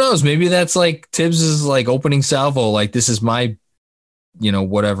 who knows? Maybe that's like Tibbs is like opening salvo. Like, this is my,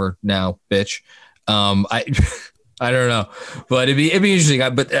 whatever now, bitch. I don't know, but it'd be interesting.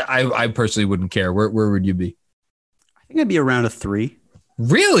 But I personally wouldn't care. Where would you be? I think I'd be around a 3.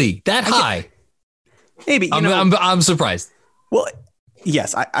 Really? That high? Maybe. I'm surprised. Well,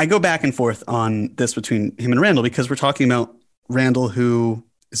 yes, I go back and forth on this between him and Randall because we're talking about Randall, who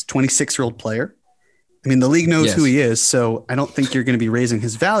is a 26-year-old player. I mean, the league knows who he is, so I don't think you're going to be raising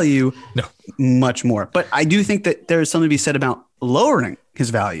his value much more. But I do think that there is something to be said about lowering his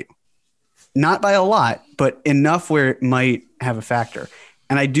value. Not by a lot, but enough where it might have a factor.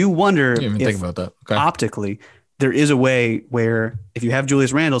 And I do wonder if optically there is a way where if you have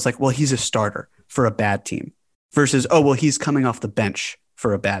Julius Randle, it's like, well, he's a starter for a bad team versus, oh, well, he's coming off the bench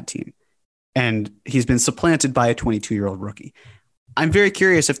for a bad team. And he's been supplanted by a 22-year-old rookie. I'm very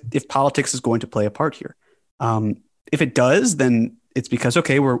curious if politics is going to play a part here. If it does, then it's because,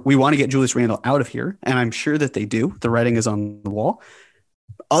 okay, we want to get Julius Randle out of here. And I'm sure that they do. The writing is on the wall.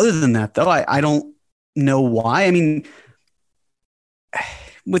 Other than that, though, I don't know why. I mean,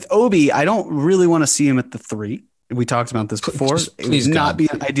 with Obi, I don't really want to see him at the 3. We talked about this before. It would not be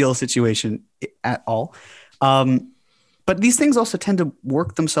an ideal situation at all. But these things also tend to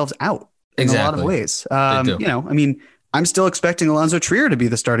work themselves out in a lot of ways. I mean, I'm still expecting Alonzo Trier to be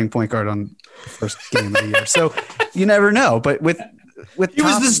the starting point guard on the first game of the year. So you never know. But with he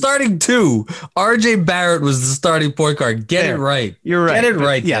was the starting 2. RJ Barrett was the starting point guard. Get it right. You're right. Get it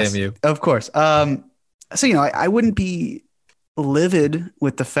right, yes, damn you. Of course. So, I wouldn't be livid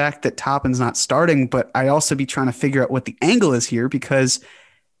with the fact that Toppin's not starting, but I'd also be trying to figure out what the angle is here because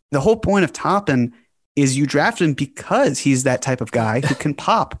the whole point of Toppin is you draft him because he's that type of guy who can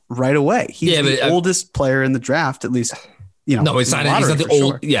pop right away. He's the oldest player in the draft, at least. No, he's not the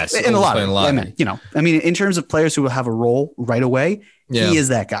old. Sure. Yes, in the lottery. I mean, in terms of players who will have a role right away, he is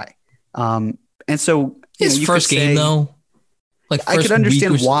that guy. And so his first game, though, like I could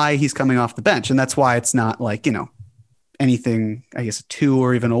understand why he's coming off the bench, and that's why it's not like anything. I guess a 2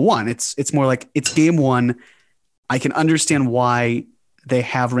 or even a 1. It's more like it's game 1. I can understand why they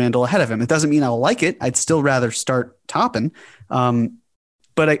have Randall ahead of him. It doesn't mean I'll like it. I'd still rather start Toppin. But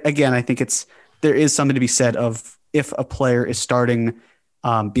again, I think there is something to be said of if a player is starting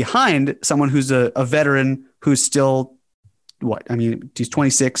behind someone who's a veteran who's still he's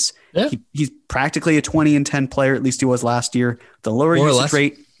 26. Yeah. He's practically a 20-10 player. At least he was last year. The lower usage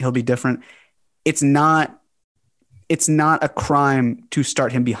rate, he'll be different. It's not a crime to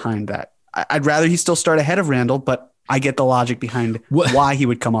start him behind that. I'd rather he still start ahead of Randall, but I get the logic behind why he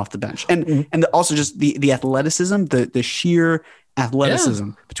would come off the bench. And also just the athleticism, the sheer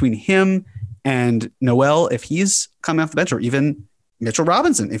athleticism between him and Noel, if he's coming off the bench, or even Mitchell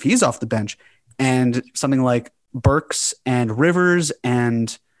Robinson, if he's off the bench, and something like Burks and Rivers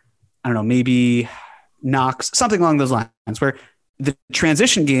and I don't know, maybe Knox, something along those lines, where the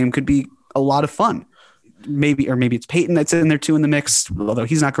transition game could be a lot of fun. Maybe it's Peyton that's in there too in the mix, although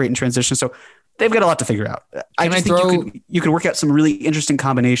he's not great in transition. So they've got a lot to figure out. I think you could work out some really interesting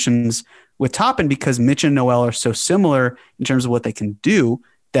combinations with Toppin, because Mitch and Noel are so similar in terms of what they can do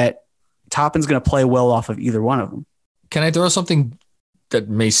that Toppin's going to play well off of either one of them. Can I throw something that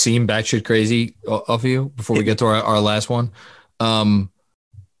may seem batshit crazy off of you before we get to our last one? What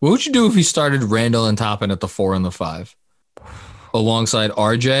would you do if you started Randall and Toppin at the 4 and the 5 alongside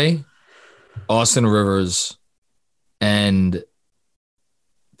RJ, Austin Rivers, and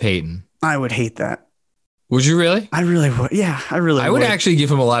Peyton? I would hate that. Would you really? I really would. Yeah, I would actually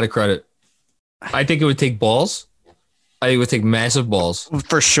give him a lot of credit. I think it would take balls. I think it would take massive balls.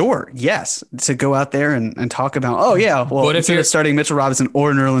 For sure. Yes. To go out there and talk about, well, instead of starting Mitchell Robinson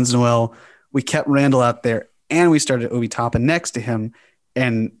or Nerlens Noel, we kept Randall out there and we started Obi Toppin next to him,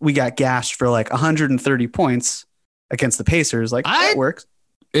 and we got gashed for like 130 points against the Pacers. Like, that works.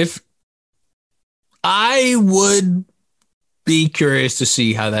 If I would be curious to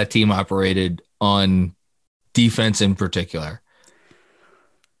see how that team operated on defense in particular.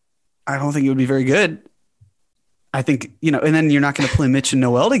 I don't think it would be very good. I think, and then you're not going to play Mitch and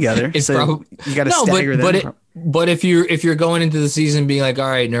Noel together. You got to stagger them. But if you're going into the season being like, all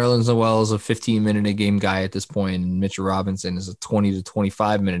right, Nerlens Noel is a 15-minute a game guy at this point, and Mitchell Robinson is a 20 to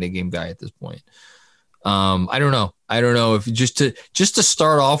 25-minute a game guy at this point. I don't know if just to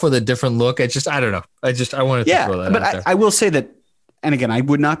start off with a different look. I don't know. I wanted to throw that out there. I will say that, and again, I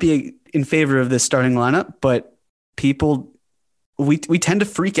would not be in favor of this starting lineup, but we tend to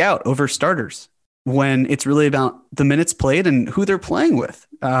freak out over starters when it's really about the minutes played and who they're playing with.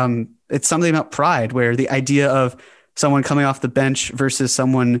 It's something about pride, where the idea of someone coming off the bench versus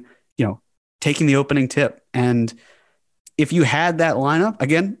someone, taking the opening tip. And if you had that lineup,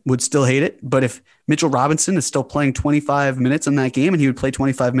 again, would still hate it. But if Mitchell Robinson is still playing 25 minutes in that game, and he would play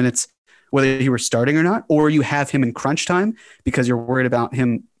 25 minutes, whether he were starting or not, or you have him in crunch time because you're worried about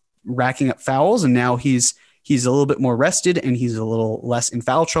him racking up fouls, and now he's a little bit more rested and he's a little less in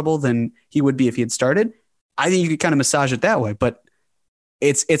foul trouble than he would be if he had started, I think you could kind of massage it that way. But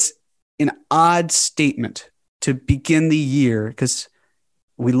it's an odd statement to begin the year, because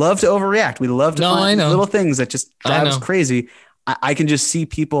we love to overreact. We love to find little things that just drive us crazy. I can just see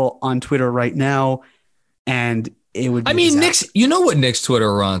people on Twitter right now, and it would be Nick's, you know what Nick's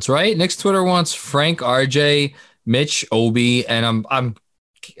Twitter wants, right? Nick's Twitter wants Frank, RJ, Mitch, Obi, and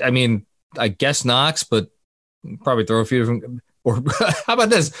I guess Knox, but probably throw a few different. Or how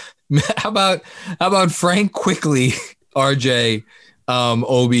about this? How about Frank, quickly, RJ,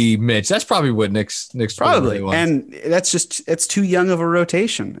 Obi, Mitch? That's probably what Nick's probably really wants. And it's too young of a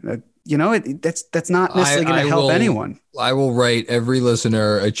rotation. That's not necessarily going to help anyone. I will write every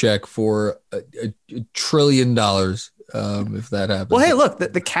listener a check for $1 trillion if that happens. Well, hey, look,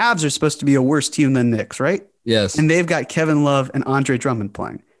 the Cavs are supposed to be a worse team than Knicks, right? Yes. And they've got Kevin Love and Andre Drummond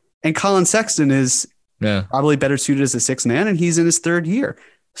playing. And Colin Sexton is probably better suited as a sixth man, and he's in his third year.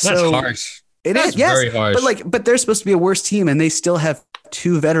 That's harsh. That's very harsh. But they're supposed to be a worse team, and they still have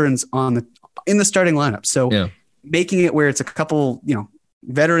two veterans in the starting lineup. So making it where it's a couple,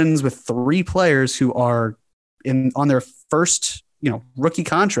 veterans with three players who are on their first, rookie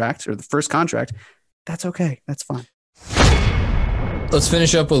contract, or the first contract, that's okay. That's fine. Let's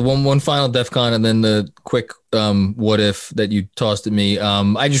finish up with one final DEF CON, and then the quick what if that you tossed at me.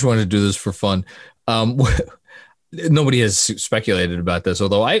 I just wanted to do this for fun. Nobody has speculated about this,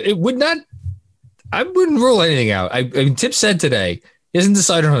 although I wouldn't rule anything out. I mean, Tip said today he hasn't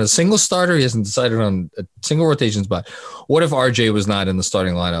decided on a single starter. He hasn't decided on a single rotation spot. What if RJ was not in the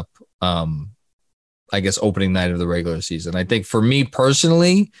starting lineup? I guess opening night of the regular season. I think for me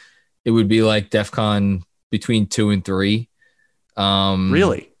personally, it would be like DEF CON between 2 and 3.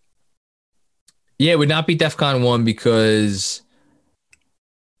 Really? Yeah, it would not be DEF CON 1 because,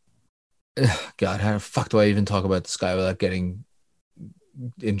 God, how the fuck do I even talk about this guy without getting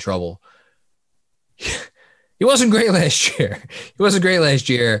in trouble? He wasn't great last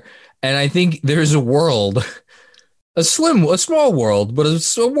year. And I think there's a world, a small world, but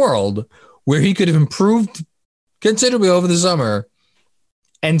it's a world where he could have improved considerably over the summer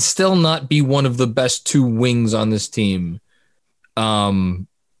and still not be one of the best two wings on this team. And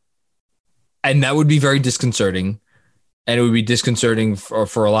that would be very disconcerting. And it would be disconcerting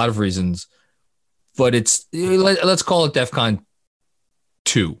for a lot of reasons. But let's call it DEFCON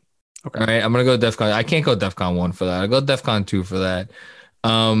 2. Okay. All right. I'm going to go DEFCON. I can't go DEFCON 1 for that. I go DEFCON 2 for that.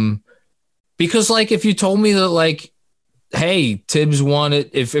 Because like if you told me that like, hey, Tibbs wanted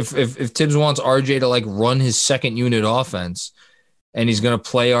if Tibbs wants RJ to like run his second unit offense and he's going to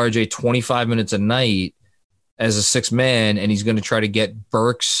play RJ 25 minutes a night as a sixth man and he's going to try to get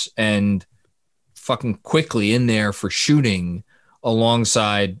Burks and fucking quickly in there for shooting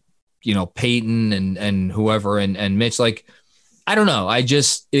alongside, Peyton and whoever and Mitch, like, I don't know.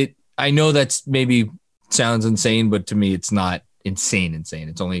 I know that's maybe sounds insane, but to me it's not insane.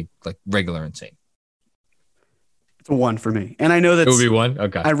 It's only like regular insane. It's a 1 for me. And I know that it would be 1.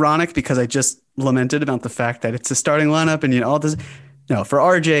 Okay. Ironic because I just lamented about the fact that it's a starting lineup and all this. No, for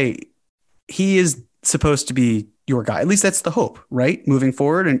RJ, he is supposed to be your guy. At least that's the hope, right? Moving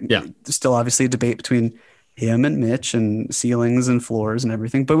forward. And there's still obviously a debate between him and Mitch and ceilings and floors and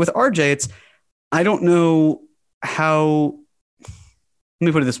everything. But with RJ, I don't know how, let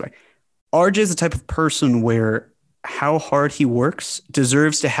me put it this way. RJ is the type of person where how hard he works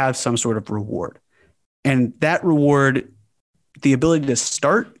deserves to have some sort of reward. And that reward, the ability to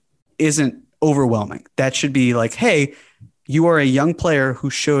start, isn't overwhelming. That should be like, hey, you are a young player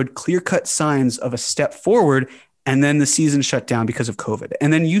who showed clear-cut signs of a step forward, and then the season shut down because of COVID.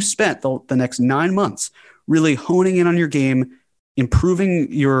 And then you spent the next 9 months really honing in on your game,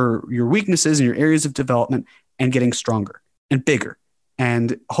 improving your weaknesses and your areas of development, and getting stronger and bigger.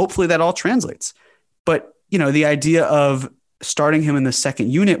 And hopefully that all translates. But, the idea of starting him in the second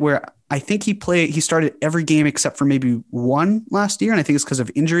unit where I think he started every game except for maybe one last year. And I think it's because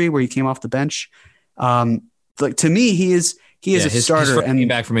of injury where he came off the bench. Like to me, he is a starter. And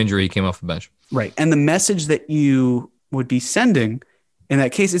back from injury, he came off the bench. Right. And the message that you would be sending in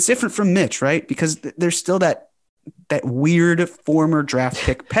that case, it's different from Mitch, right? Because there's still that weird former draft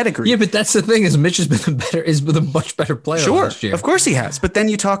pick pedigree. Yeah, but that's the thing is Mitch has been a much better player last year. Of course he has. But then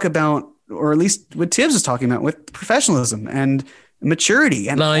you talk about, or at least what Tibbs is talking about with professionalism and maturity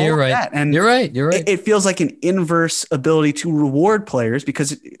and all you're right. That. And you're right. It feels like an inverse ability to reward players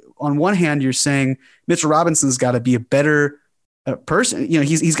because on one hand, you're saying Mitchell Robinson's got to be a better person.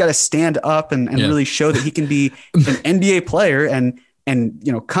 He's got to stand up and really show that he can be an NBA player and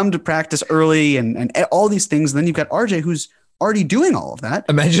come to practice early and all these things. And then you've got RJ who's already doing all of that.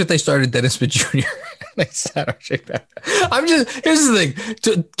 Imagine if they started Dennis Smith Jr. They sat RJ back. Here's the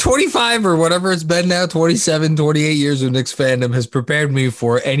thing, 25 or whatever it's been now, 27, 28 years of Knicks fandom has prepared me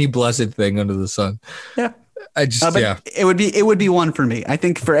for any blessed thing under the sun. Yeah. It would be 1 for me. I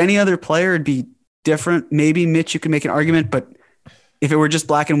think for any other player, it'd be different. Maybe Mitch, you could make an argument, but if it were just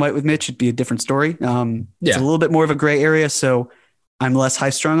black and white with Mitch, it'd be a different story. It's a little bit more of a gray area. So I'm less high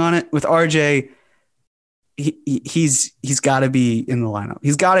strung on it. With RJ, he's got to be in the lineup.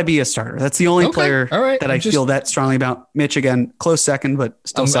 He's got to be a starter. That's the only player that I feel that strongly about. Mitch, again, close second, but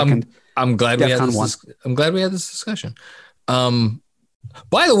still second. I'm glad we had this. I'm glad we had this discussion.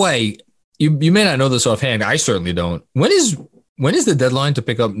 By the way, you may not know this offhand. I certainly don't. When is the deadline to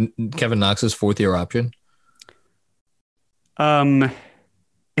pick up Kevin Knox's 4th-year option?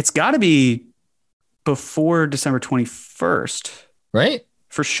 It's got to be before December 21st. Right?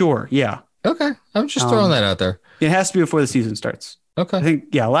 For sure. Yeah. Okay. I'm just throwing that out there. It has to be before the season starts. Okay. I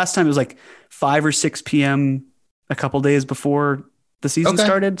think, last time it was like 5 or 6 p.m. a couple days before the season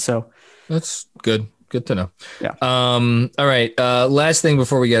started. So that's good. Good to know. Yeah. All right. Last thing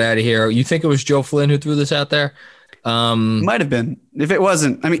before we get out of here. You think it was Joe Flynn who threw this out there? Might have been. If it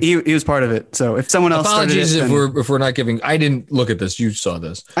wasn't, I mean, he was part of it. So if someone else apologies started it, if we're not giving, I didn't look at this. You saw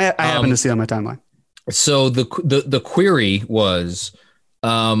this. I happened to see it on my timeline. So the query was,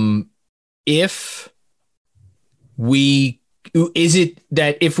 if we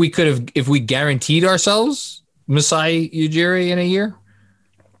guaranteed ourselves Masai Ujiri in a year?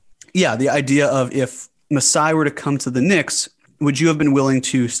 Yeah. The idea of if Masai were to come to the Knicks, would you have been willing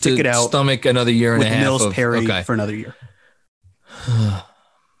to stick it out, stomach another year and a half with Mills Perry for another year? Do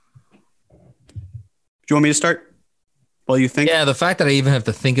you want me to start? Well, you think? Yeah, the fact that I even have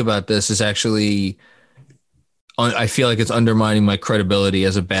to think about this is actually, I feel like it's undermining my credibility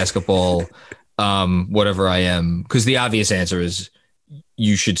as a basketball, whatever I am. Because the obvious answer is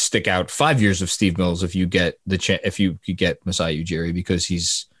you should stick out 5 years of Steve Mills if you get if you get Masai Ujiri because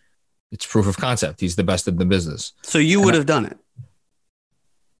it's proof of concept. He's the best in the business. So you would have done it.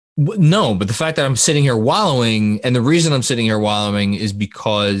 No, but the fact that I'm sitting here wallowing, and the reason I'm sitting here wallowing is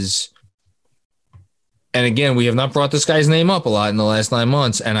because and again, we have not brought this guy's name up a lot in the last 9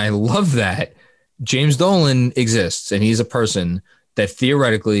 months, and I love that James Dolan exists, and he's a person that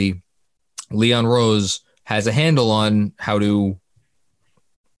theoretically Leon Rose has a handle on how to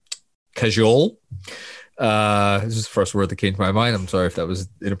cajole. This is the first word that came to my mind. I'm sorry if that was an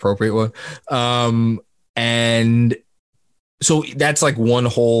inappropriate one. And so that's like one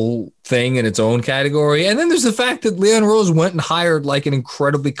whole thing in its own category. And then there's the fact that Leon Rose went and hired like an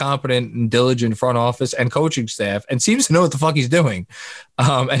incredibly competent and diligent front office and coaching staff and seems to know what the fuck he's doing.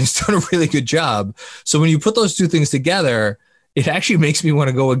 And he's done a really good job. So when you put those two things together, it actually makes me want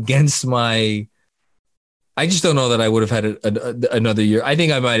to go against I just don't know that I would have had another year. I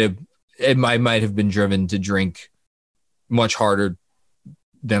think I might have been driven to drink much harder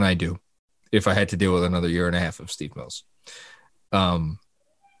than I do if I had to deal with another year and a half of Steve Mills. So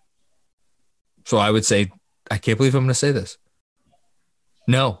I would say, I can't believe I'm going to say this.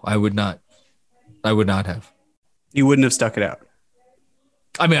 No, I would not. I would not have. You wouldn't have stuck it out.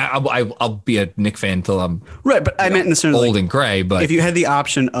 I mean, I'll be a Knick fan until I'm right, but I meant in the sense old and gray. But if you had the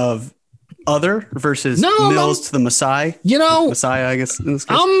option of other versus Mills to the Messiah, Messiah, I guess in this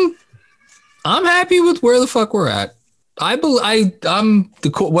case. I'm happy with where the fuck we're at. I'm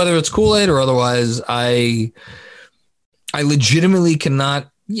whether it's Kool-Aid or otherwise. I legitimately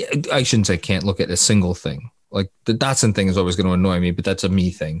cannot. Yeah, I shouldn't say can't look at a single thing. Like the Dotson thing is always going to annoy me, but that's a me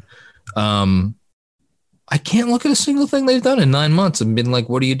thing. I can't look at a single thing they've done in 9 months and been like,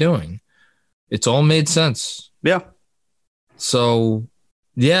 "What are you doing?" It's all made sense. Yeah. So,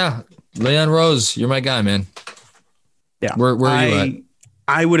 yeah, Leon Rose, you're my guy, man. Yeah. Where are you at?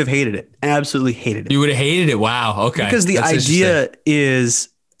 I would have hated it. Absolutely hated it. You would have hated it. Wow. Okay. Because the idea is,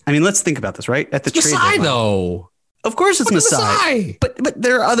 I mean, let's think about this, right? At the trade deadline, though. Of course it's Masai. But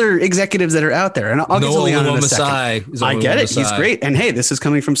there are other executives that are out there. And I'll get to Leon in a second. I get it. He's great. And hey, this is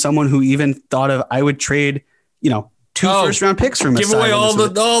coming from someone who even thought of, I would trade, 2 first round picks for Masai. Give away all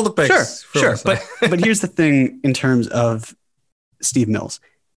the picks. Sure. But here's the thing in terms of Steve Mills.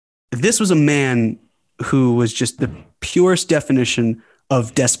 This was a man who was just the purest definition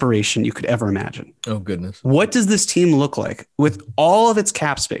of desperation you could ever imagine. Oh, goodness. What does this team look like with all of its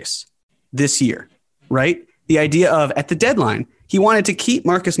cap space this year, right? The idea of at the deadline, he wanted to keep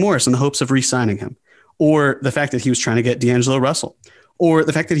Marcus Morris in the hopes of re-signing him, or the fact that he was trying to get D'Angelo Russell, or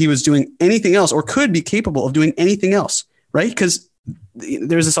the fact that he was doing anything else or could be capable of doing anything else, right? Because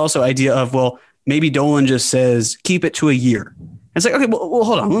there's this also idea of, well, maybe Dolan just says, keep it to a year. And it's like, okay, well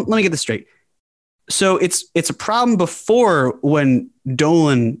hold on. Let me get this straight. So it's a problem before when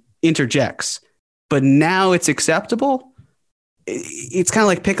Dolan interjects, but now it's acceptable. It's kind of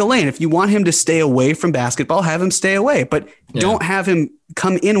like pick a lane. If you want him to stay away from basketball, have him stay away, but don't have him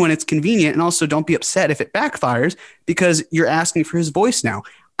come in when it's convenient. And also don't be upset if it backfires because you're asking for his voice now.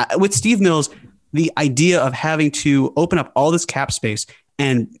 With Steve Mills, the idea of having to open up all this cap space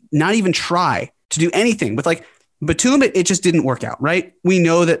and not even try to do anything with like Batum, it just didn't work out, right? We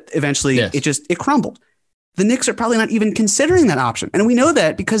know that eventually it crumbled. The Knicks are probably not even considering that option. And we know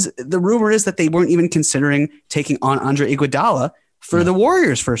that because the rumor is that they weren't even considering taking on Andre Iguodala for the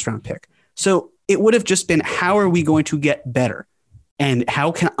Warriors first round pick. So it would have just been, how are we going to get better? And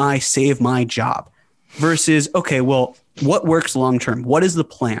how can I save my job? Versus, okay, well, what works long-term? What is the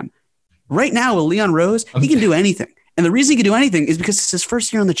plan? Right now with Leon Rose, he can do anything. And the reason he can do anything is because it's his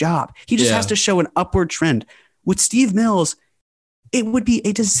first year on the job. He just has to show an upward trend. With Steve Mills, it would be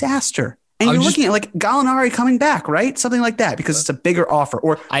a disaster. And you're looking at like Gallinari coming back, right? Something like that, because it's a bigger offer.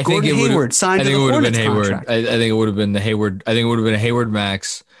 Or Gordon Hayward signed to the Hornets contract. I think it would have been the Hayward. I think it would have been a Hayward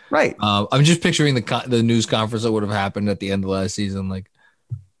max. Right. I'm just picturing the news conference that would have happened at the end of last season. Like,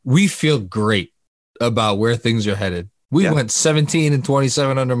 we feel great about where things are headed. We went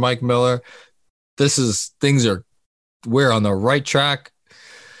 17-27 under Mike Miller. We're on the right track.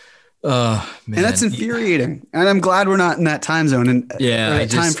 Man. And that's infuriating. And I'm glad we're not in that time zone and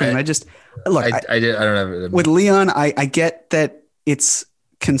time frame. I don't have it. With Leon, I get that it's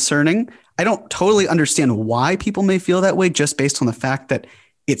concerning. I don't totally understand why people may feel that way just based on the fact that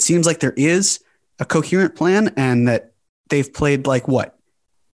it seems like there is a coherent plan and that they've played like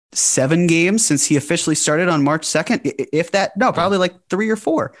 7 games since he officially started on March 2nd. If that, no, probably like 3 or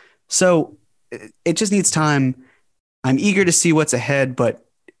 4. So it just needs time. I'm eager to see what's ahead, but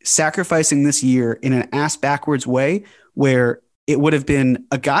sacrificing this year in an ass backwards way where it would have been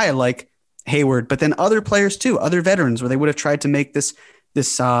a guy like Hayward, but then other players too, other veterans, where they would have tried to make this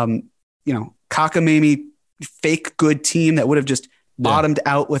cockamamie fake good team that would have just bottomed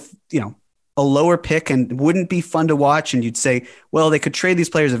out with, a lower pick and wouldn't be fun to watch. And you'd say, well, they could trade these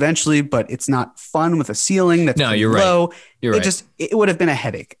players eventually, but it's not fun with a ceiling that's you're low. Right. You're right. It would have been a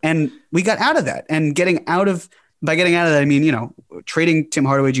headache. And we got out of that. And by getting out of that, I mean, trading Tim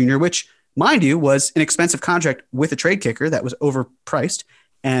Hardaway Jr., which, mind you, was an expensive contract with a trade kicker that was overpriced.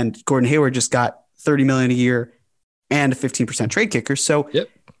 And Gordon Hayward just got $30 million a year and a 15% trade kicker. So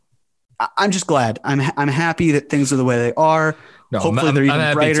I'm just glad. I'm happy that things are the way they are. No, hopefully they're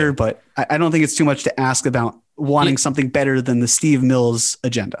even brighter, but I don't think it's too much to ask about wanting something better than the Steve Mills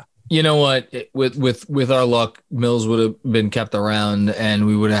agenda. You know what? With our luck, Mills would have been kept around, and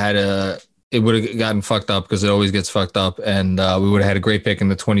we would have had it would have gotten fucked up because it always gets fucked up, and we would have had a great pick in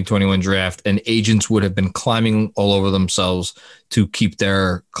the 2021 draft, and agents would have been climbing all over themselves to keep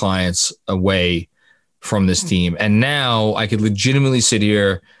their clients away from this team. And now I could legitimately sit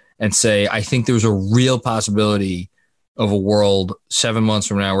here and say, I think there's a real possibility of a world 7 months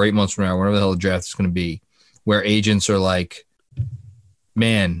from now or 8 months from now, whatever the hell the draft is going to be, where agents are like,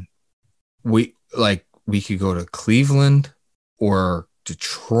 man, we could go to Cleveland or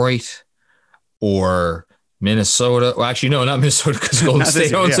Detroit or Minnesota. Well, actually, no, not Minnesota because Golden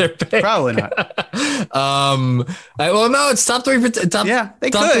State owns their pick. Probably not. No, it's top three.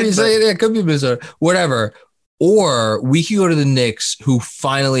 It could be Minnesota, whatever. Or we could go to the Knicks, who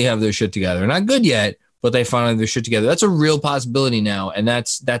finally have their shit together. Not good yet, but they finally have their shit together. That's a real possibility now, and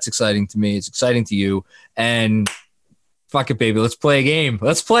that's exciting to me. It's exciting to you, and fuck it, baby. Let's play a game.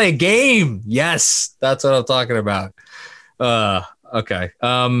 Let's play a game. Yes, that's what I'm talking about. Okay.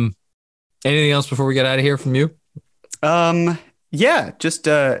 Anything else before we get out of here from you? Yeah, just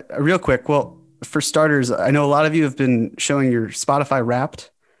real quick. Well, for starters, I know a lot of you have been showing your Spotify Wrapped.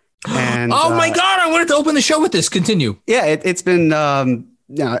 And oh my God, I wanted to open the show with this. Continue. Yeah, it's been.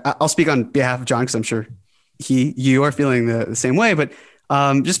 I'll speak on behalf of John because I'm sure you are feeling the same way. But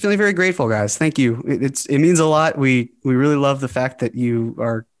just feeling very grateful, guys. Thank you. It means a lot. We really love the fact that you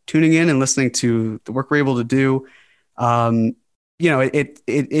are tuning in and listening to the work we're able to do.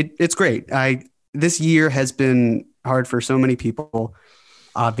 It's great. This year has been hard for so many people,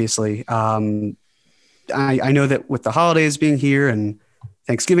 obviously. I know that with the holidays being here and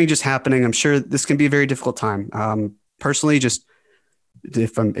Thanksgiving just happening, I'm sure this can be a very difficult time. Personally, just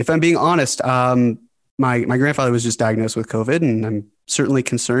if I'm being honest, my grandfather was just diagnosed with COVID, and I'm certainly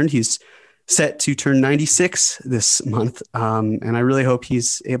concerned. He's set to turn 96 this month, and I really hope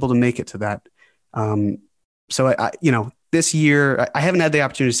he's able to make it to that. So this year, I haven't had the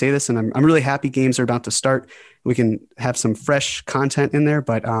opportunity to say this, and I'm really happy games are about to start. We can have some fresh content in there,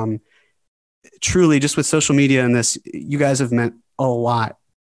 but truly, just with social media and this, you guys have meant a lot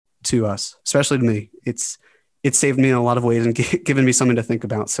to us, especially to me. It's saved me in a lot of ways and given me something to think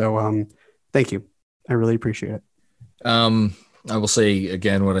about. So thank you. I really appreciate it. I will say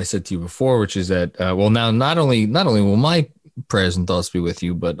again what I said to you before, which is that now not only will my prayers and thoughts be with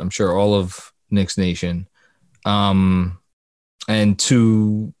you, but I'm sure all of Knicks Nation. And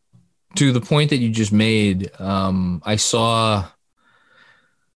to the point that you just made, I saw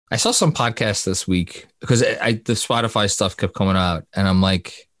some podcasts this week because the Spotify stuff kept coming out, and I'm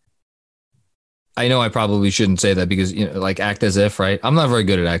like, I know I probably shouldn't say that because act as if, right? I'm not very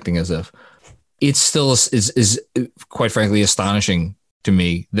good at acting as if. It still is quite frankly astonishing to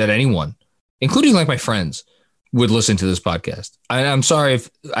me that anyone, including my friends, would listen to this podcast. I'm sorry if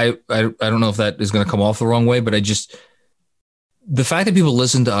I don't know if that is going to come off the wrong way, but the fact that people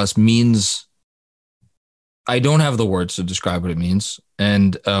listen to us means I don't have the words to describe what it means.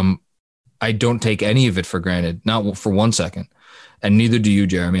 And I don't take any of it for granted, not for 1 second. And neither do you,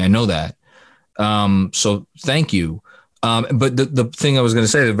 Jeremy. I know that. So thank you. But the thing I was going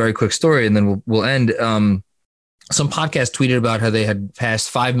to say, a very quick story, and then we'll end. Some podcast tweeted about how they had passed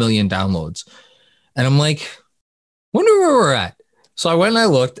 5 million downloads. And I'm like, wonder where we're at. So I went and I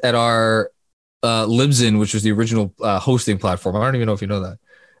looked at our Libsyn, which was the original hosting platform. I don't even know if you know that.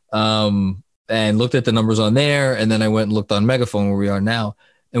 And looked at the numbers on there. And then I went and looked on Megaphone, where we are now.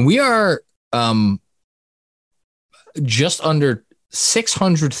 And we are just under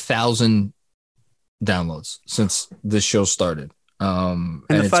 600,000 downloads since this show started. And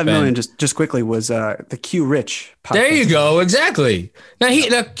the 5 million just quickly was the Q Rich podcast. There you go. Exactly. Now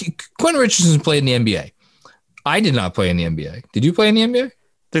Quentin Richardson played in the NBA. I did not play in the NBA. Did you play in the NBA?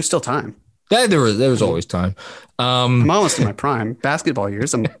 There's still time. There was always time. I'm almost in my prime basketball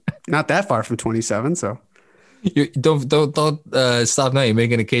years. I'm not that far from 27. So don't stop now. You're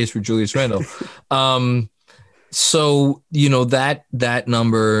making a case for Julius Randle. So that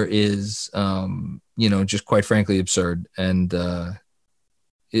number is just quite frankly absurd. And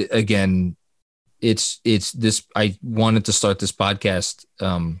it's this. I wanted to start this podcast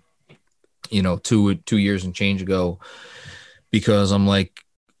 2 years and change ago, because I'm like,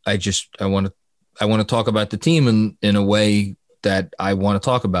 I want to talk about the team in a way that I want to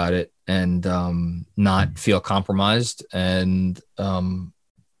talk about it, and not feel compromised. And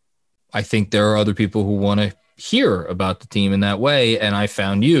I think there are other people who want to hear about the team in that way. And I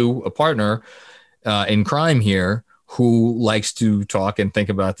found you a partner in crime here who likes to talk and think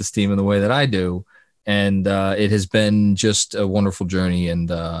about this team in the way that I do. And it has been just a wonderful journey.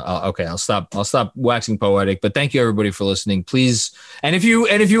 And I'll stop waxing poetic. But thank you everybody for listening. Please, and if you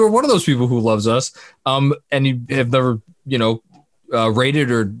are one of those people who loves us, and you have never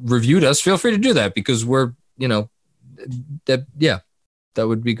rated or reviewed us, feel free to do that, because we're that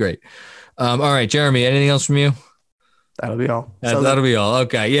would be great. All right, Jeremy, anything else from you? That'll be all. That'll be all.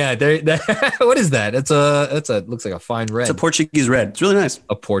 Okay. Yeah. What is that? It's looks like a fine red. It's a Portuguese red. It's really nice.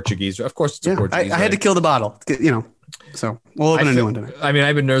 A Portuguese. Of course it's a Portuguese. I had to kill the bottle, so we'll open a new one tonight. I mean,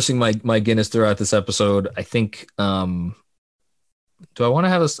 I've been nursing my Guinness throughout this episode. I think, do I want to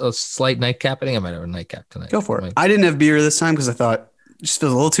have a slight nightcap? I think I might have a nightcap tonight. Go for it. I didn't have beer this time because I thought it just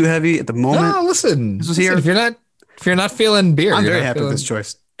feels a little too heavy at the moment. No, listen. This was here. If you're not feeling beer, I'm very happy with this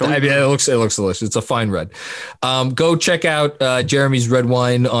choice. It looks delicious. It's a fine red. Go check out Jeremy's Red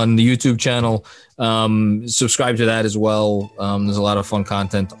Wine on the YouTube channel. Subscribe to that as well. There's a lot of fun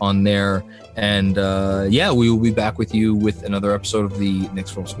content on there. And we will be back with you with another episode of the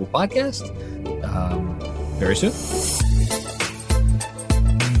Knicks Film School podcast very soon.